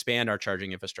 to expand our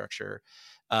charging infrastructure,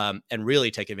 and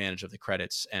really take advantage of the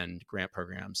credits and grant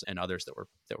programs and others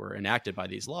that were enacted by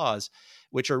these laws,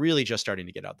 which are really just starting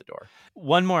to get out the door.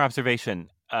 One more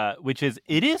observation, which is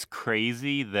it is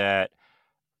crazy that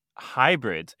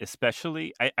hybrids,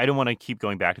 especially, I don't want to keep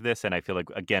going back to this, and I feel like,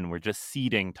 again, we're just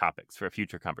seeding topics for a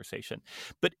future conversation.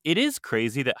 But it is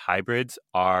crazy that hybrids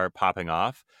are popping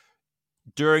off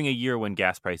during a year when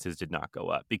gas prices did not go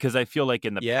up. Because I feel like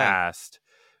in the past,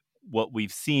 what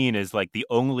we've seen is like the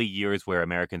only years where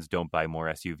Americans don't buy more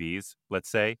SUVs, let's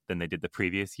say, than they did the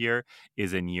previous year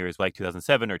is in years like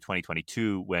 2007 or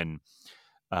 2022 when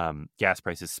gas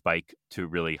prices spike to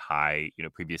really high,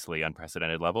 previously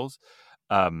unprecedented levels.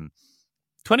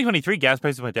 2023 gas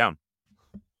prices went down.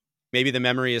 Maybe the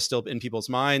memory is still in people's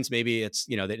minds. Maybe it's,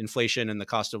 that inflation and the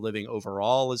cost of living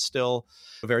overall is still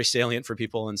very salient for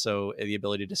people. And so the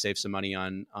ability to save some money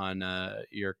on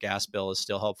your gas bill is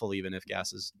still helpful, even if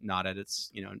gas is not at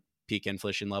its, peak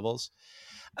inflation levels.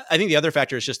 I think the other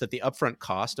factor is just that the upfront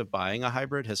cost of buying a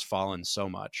hybrid has fallen so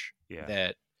much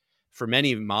that for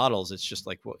many models, it's just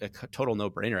like a total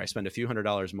no-brainer. I spend a few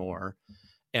 $100s more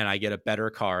and I get a better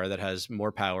car that has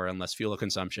more power and less fuel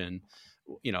consumption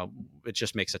it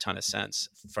just makes a ton of sense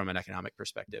from an economic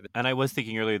perspective. And I was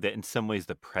thinking earlier that in some ways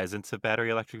the presence of battery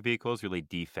electric vehicles really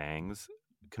defangs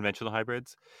conventional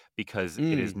hybrids because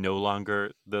it is no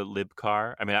longer the lib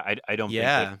car. I mean, I don't think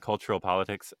that cultural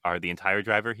politics are the entire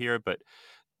driver here, but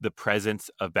the presence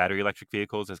of battery electric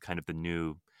vehicles is kind of the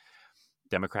new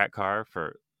Democrat car,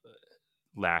 for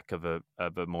lack of a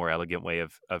more elegant way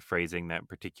of phrasing that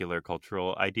particular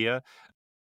cultural idea.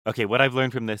 Okay, what I've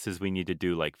learned from this is we need to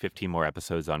do like 15 more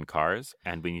episodes on cars,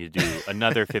 and we need to do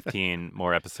another 15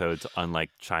 more episodes on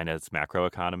like China's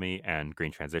macroeconomy and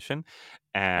green transition.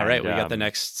 And, all right, we got the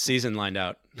next season lined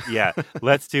out. Yeah,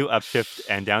 let's do upshift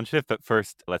and downshift, but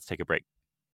first, let's take a break.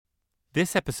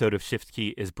 This episode of Shift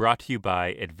Key is brought to you by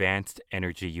Advanced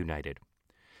Energy United.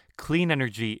 Clean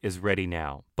energy is ready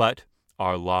now, but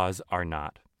our laws are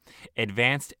not.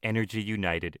 Advanced Energy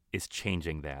United is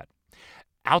changing that.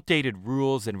 Outdated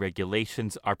rules and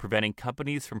regulations are preventing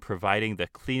companies from providing the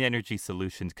clean energy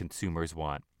solutions consumers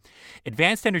want.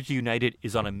 Advanced Energy United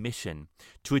is on a mission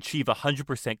to achieve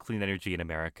 100% clean energy in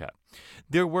America.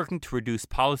 They're working to reduce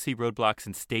policy roadblocks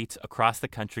in states across the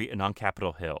country and on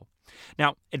Capitol Hill.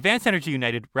 Now, Advanced Energy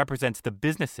United represents the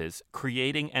businesses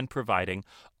creating and providing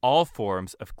all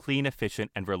forms of clean,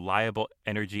 efficient, and reliable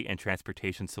energy and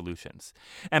transportation solutions.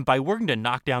 And by working to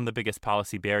knock down the biggest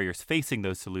policy barriers facing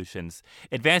those solutions,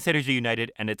 Advanced Energy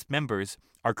United and its members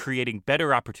are creating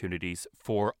better opportunities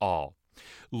for all.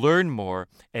 Learn more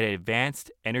at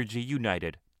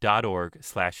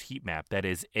advancedenergyunited.org/heatmap. That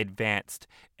is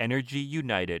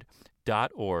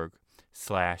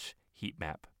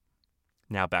advancedenergyunited.org/heatmap.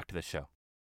 Now back to the show.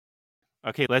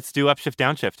 Okay, let's do upshift,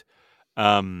 downshift.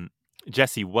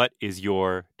 Jesse, what is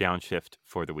your downshift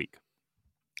for the week?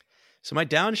 So my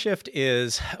downshift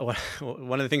is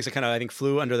one of the things that kind of, I think,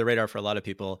 flew under the radar for a lot of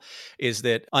people is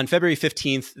that on February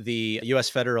 15th, the U.S.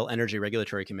 Federal Energy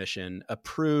Regulatory Commission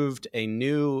approved a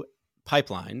new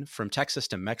pipeline from Texas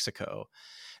to Mexico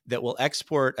that will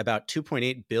export about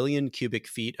 2.8 billion cubic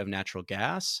feet of natural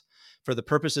gas for the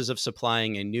purposes of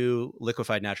supplying a new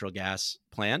liquefied natural gas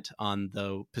plant on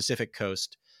the Pacific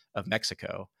coast of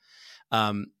Mexico.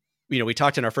 We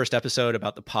talked in our first episode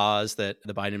about the pause that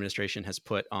the Biden administration has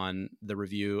put on the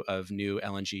review of new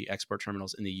LNG export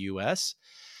terminals in the U.S.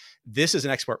 This is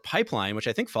an export pipeline, which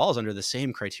I think falls under the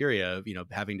same criteria of,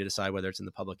 having to decide whether it's in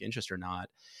the public interest or not.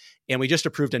 And we just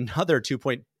approved another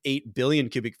 2.8 billion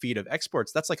cubic feet of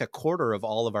exports. That's like a quarter of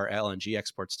all of our LNG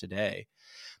exports today.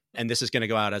 And this is going to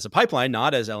go out as a pipeline,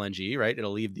 not as LNG, right?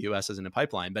 It'll leave the U.S. as in a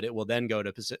pipeline, but it will then go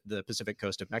to the Pacific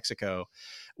coast of Mexico,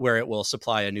 where it will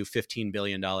supply a new $15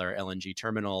 billion LNG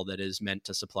terminal that is meant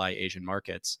to supply Asian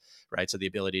markets, right? So the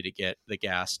ability to get the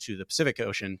gas to the Pacific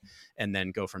Ocean and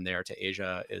then go from there to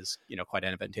Asia is, quite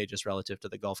advantageous relative to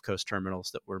the Gulf Coast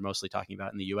terminals that we're mostly talking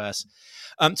about in the U.S.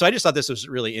 So I just thought this was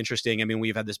really interesting. I mean,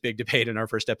 we've had this big debate in our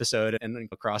first episode and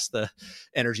across the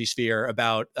energy sphere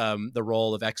about the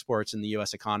role of exports in the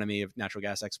U.S. economy, of natural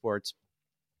gas exports.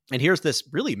 And here's this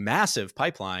really massive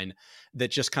pipeline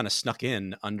that just kind of snuck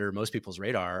in under most people's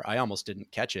radar. I almost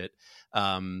didn't catch it.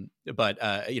 But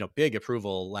big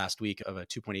approval last week of a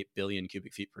 2.8 billion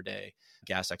cubic feet per day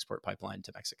gas export pipeline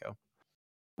to Mexico.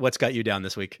 What's got you down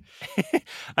this week?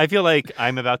 I feel like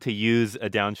I'm about to use a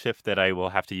downshift that I will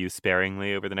have to use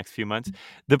sparingly over the next few months.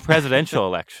 The presidential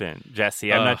election,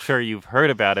 Jesse. I'm not sure you've heard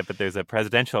about it, but there's a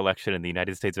presidential election in the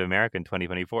United States of America in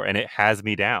 2024, and it has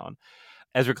me down.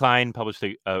 Ezra Klein published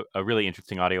a really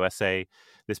interesting audio essay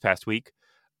this past week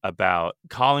about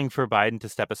calling for Biden to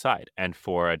step aside and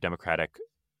for a Democratic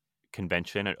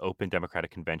convention, an open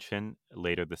Democratic convention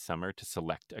later this summer to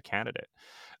select a candidate.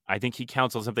 I think he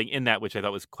counseled something in that which I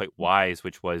thought was quite wise,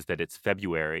 which was that it's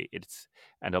February.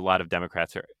 And a lot of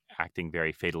Democrats are acting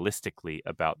very fatalistically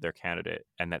about their candidate.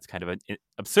 And that's kind of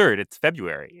absurd. It's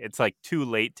February. It's like too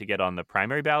late to get on the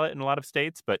primary ballot in a lot of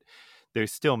states, but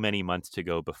there's still many months to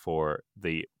go before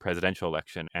the presidential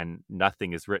election and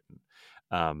nothing is written.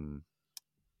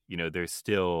 There's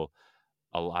still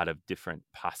a lot of different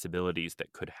possibilities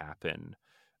that could happen.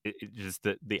 It just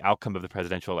the outcome of the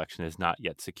presidential election is not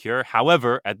yet secure.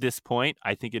 However, at this point,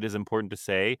 I think it is important to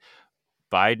say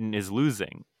Biden is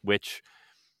losing, which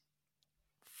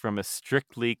from a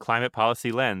strictly climate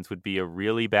policy lens would be a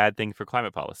really bad thing for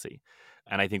climate policy.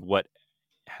 And I think what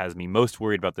has me most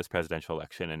worried about this presidential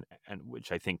election, and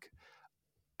which I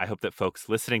hope that folks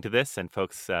listening to this and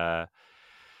folks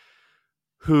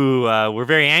who were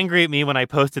very angry at me when I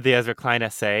posted the Ezra Klein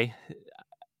essay,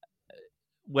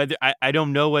 whether I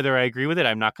don't know whether I agree with it.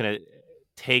 I'm not going to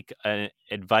take an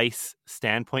advice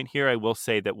standpoint here, I will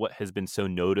say that what has been so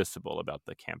noticeable about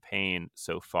the campaign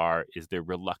so far is their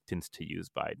reluctance to use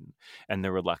Biden and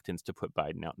their reluctance to put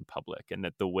Biden out in public, and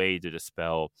that the way to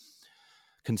dispel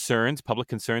concerns, public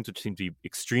concerns, which seem to be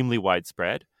extremely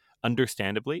widespread,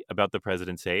 understandably, about the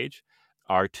president's age,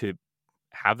 are to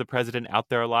have the president out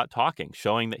there a lot talking,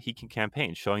 showing that he can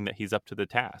campaign, showing that he's up to the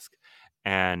task.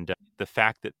 And the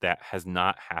fact that that has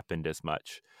not happened as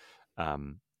much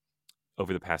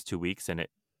over the past 2 weeks, and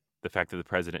the fact that the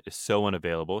president is so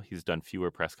unavailable, he's done fewer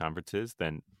press conferences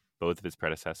than both of his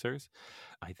predecessors,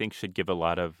 I think should give a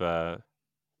lot of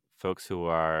folks who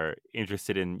are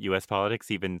interested in U.S.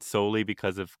 politics, even solely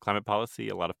because of climate policy,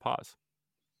 a lot of pause.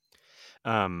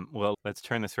 Well, let's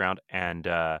turn this around. And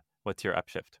what's your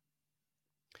upshift?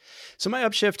 So my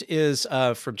upshift is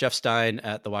from Jeff Stein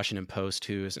at the Washington Post,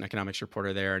 who is an economics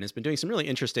reporter there and has been doing some really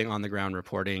interesting on-the-ground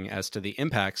reporting as to the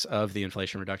impacts of the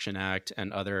Inflation Reduction Act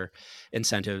and other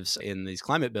incentives in these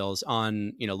climate bills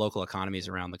on, local economies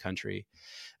around the country.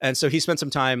 And so he spent some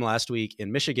time last week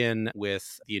in Michigan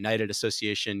with the United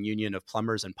Association Union of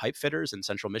Plumbers and Pipe Fitters in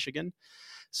Central Michigan.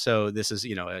 So this is,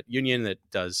 a union that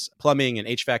does plumbing and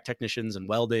HVAC technicians and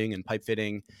welding and pipe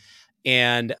fitting.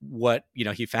 And what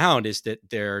he found is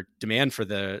that their demand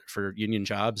for union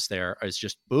jobs there is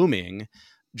just booming,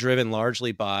 driven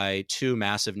largely by two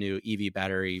massive new EV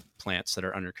battery plants that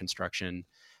are under construction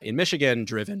in Michigan,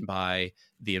 driven by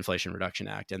the Inflation Reduction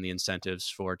Act and the incentives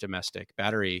for domestic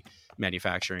battery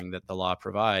manufacturing that the law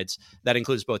provides. That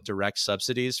includes both direct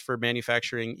subsidies for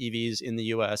manufacturing EVs in the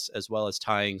U.S., as well as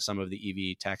tying some of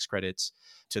the EV tax credits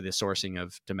to the sourcing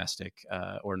of domestic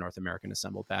or North American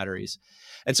assembled batteries.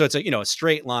 And so it's a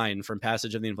straight line from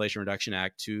passage of the Inflation Reduction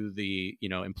Act to the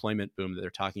employment boom that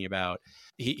they're talking about.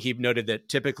 He noted that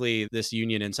typically this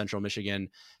union in Central Michigan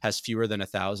has fewer than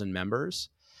 1,000 members,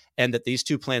 and that these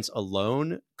two plants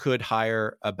alone could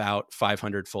hire about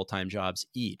 500 full-time jobs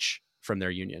each from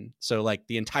their union. So like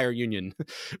the entire union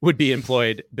would be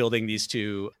employed building these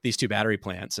two battery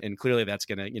plants. And clearly that's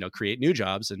going to, create new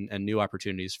jobs and new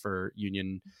opportunities for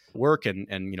union work and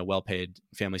well-paid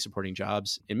family supporting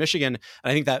jobs in Michigan.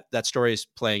 And I think that story is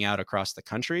playing out across the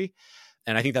country.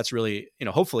 And I think that's really,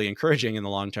 hopefully encouraging in the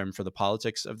long term for the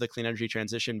politics of the clean energy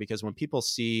transition, because when people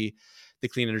see the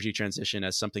clean energy transition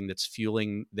as something that's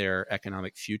fueling their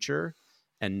economic future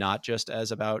and not just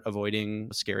as about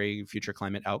avoiding scary future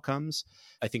climate outcomes,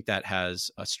 I think that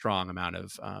has a strong amount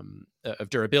of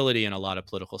durability and a lot of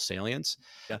political salience.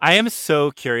 Yeah. I am so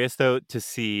curious, though, to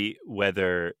see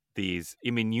whether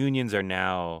unions are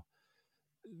now,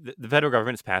 the federal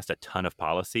government has passed a ton of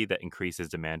policy that increases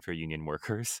demand for union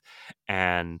workers.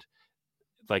 And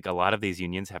like a lot of these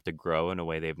unions have to grow in a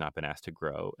way they've not been asked to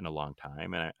grow in a long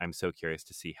time. And I'm so curious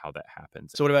to see how that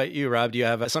happens. So what about you, Rob? Do you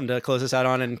have something to close us out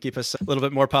on and keep us a little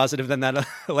bit more positive than that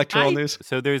electoral news?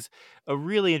 So there's a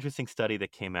really interesting study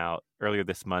that came out earlier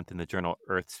this month in the journal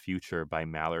Earth's Future by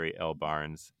Mallory L.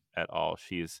 Barnes et al.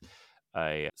 She's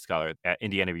a scholar at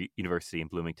Indiana University in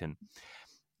Bloomington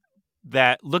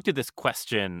that looked at this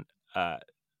question that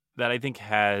I think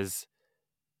has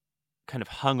kind of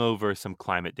hung over some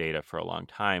climate data for a long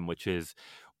time, which is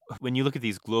when you look at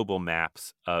these global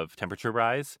maps of temperature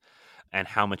rise and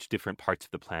how much different parts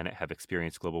of the planet have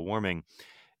experienced global warming,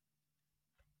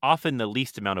 often the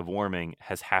least amount of warming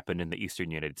has happened in the eastern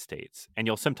United States. And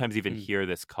you'll sometimes even hear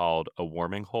this called a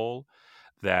warming hole,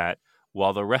 that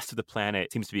while the rest of the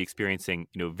planet seems to be experiencing,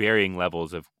 varying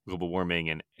levels of global warming,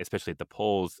 and especially at the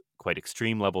poles, quite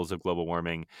extreme levels of global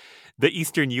warming, the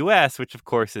eastern U.S., which of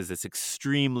course is this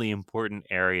extremely important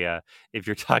area if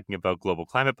you're talking about global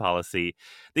climate policy,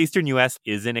 the eastern U.S.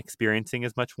 isn't experiencing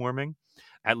as much warming,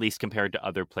 at least compared to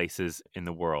other places in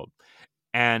the world.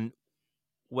 And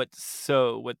what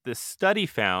this study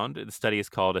found, the study is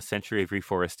called A Century of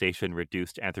Reforestation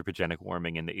Reduced Anthropogenic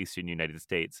Warming in the Eastern United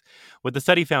States. What the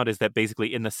study found is that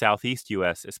basically in the Southeast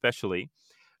U.S. especially,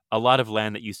 a lot of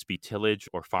land that used to be tillage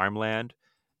or farmland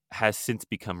has since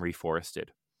become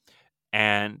reforested.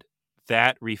 And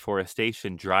that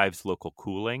reforestation drives local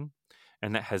cooling,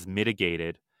 and that has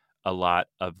mitigated a lot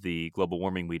of the global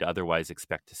warming we'd otherwise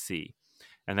expect to see.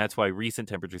 And that's why recent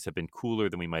temperatures have been cooler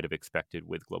than we might have expected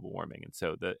with global warming. And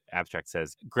so the abstract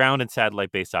says, ground and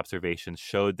satellite-based observations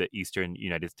showed that eastern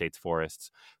United States forests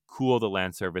cool the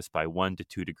land surface by 1 to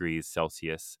 2 degrees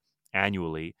Celsius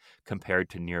annually compared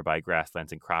to nearby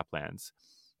grasslands and croplands,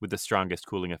 with the strongest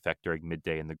cooling effect during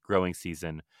midday in the growing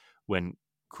season when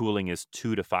cooling is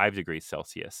 2 to 5 degrees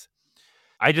Celsius.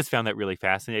 I just found that really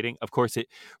fascinating. Of course, it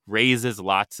raises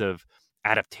lots of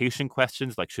adaptation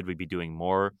questions, like should we be doing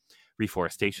more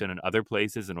reforestation in other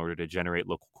places in order to generate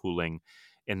local cooling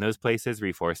in those places?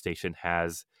 Reforestation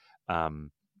has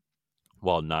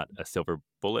while not a silver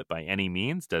bullet by any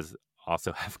means, does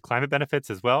also have climate benefits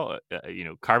as well,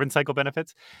 carbon cycle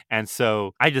benefits. And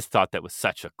so I just thought that was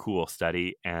such a cool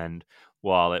study. And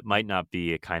while it might not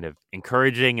be a kind of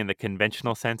encouraging in the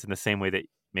conventional sense in the same way that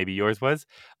maybe yours was,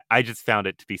 I just found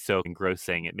it to be so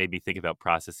engrossing. It made me think about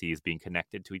processes being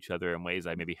connected to each other in ways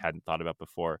I maybe hadn't thought about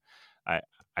before. I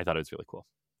thought it was really cool.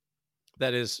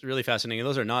 That is really fascinating. And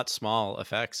those are not small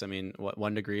effects. I mean, what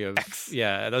 1 degree of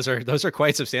those are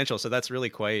quite substantial. So that's really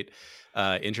quite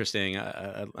interesting.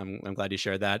 I'm glad you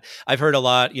shared that. I've heard a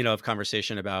lot, of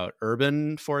conversation about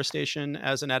urban forestation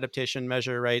as an adaptation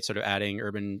measure, right? Sort of adding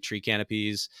urban tree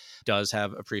canopies does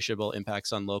have appreciable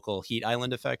impacts on local heat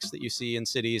island effects that you see in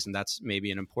cities, and that's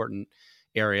maybe an important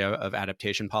area of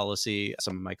adaptation policy.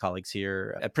 Some of my colleagues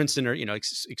here at Princeton are,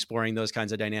 exploring those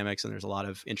kinds of dynamics, and there's a lot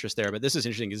of interest there. But this is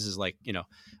interesting. This is like,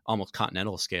 almost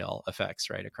continental scale effects,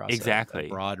 right, across a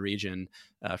broad region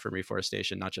from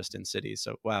reforestation, not just in cities.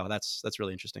 So, wow, that's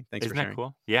really interesting. Thanks for sharing. Isn't that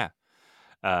cool?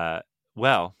 Yeah.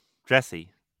 Well,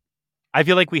 Jesse, I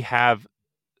feel like we have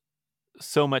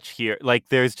so much here. Like,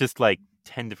 there's just like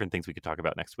 10 different things we could talk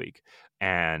about next week,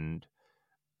 and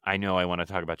I know I want to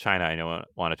talk about China. I know I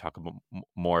want to talk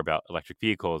more about electric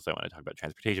vehicles. I want to talk about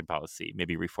transportation policy,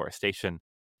 maybe reforestation.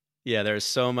 Yeah, there's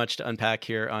so much to unpack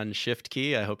here on Shift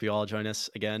Key. I hope you all join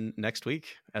us again next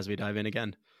week as we dive in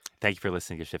again. Thank you for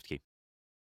listening to Shift Key.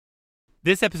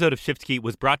 This episode of Shift Key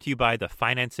was brought to you by the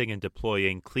Financing and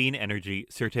Deploying Clean Energy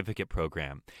Certificate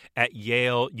Program at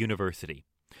Yale University.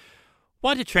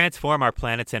 Want to transform our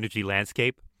planet's energy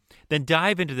landscape? Then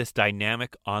dive into this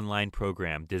dynamic online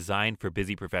program designed for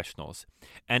busy professionals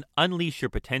and unleash your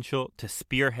potential to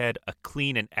spearhead a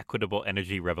clean and equitable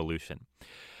energy revolution.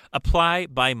 Apply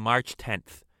by March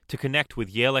 10th to connect with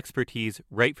Yale expertise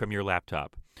right from your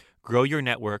laptop, grow your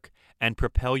network, and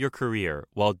propel your career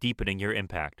while deepening your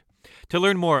impact. To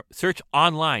learn more, search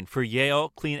online for Yale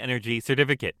Clean Energy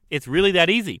Certificate. It's really that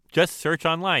easy. Just search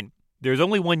online. There's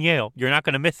only one Yale. You're not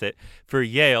going to miss it. For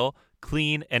Yale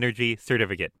Clean Energy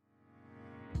Certificate.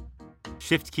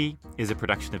 Shift Key is a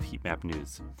production of Heatmap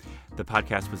News. The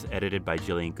podcast was edited by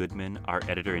Jillian Goodman. Our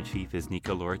editor-in-chief is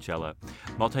Nika Loricella.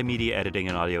 Multimedia editing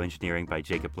and audio engineering by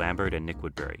Jacob Lambert and Nick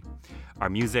Woodbury. Our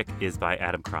music is by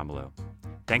Adam Cromwell.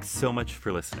 Thanks so much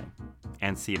for listening,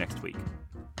 and see you next week.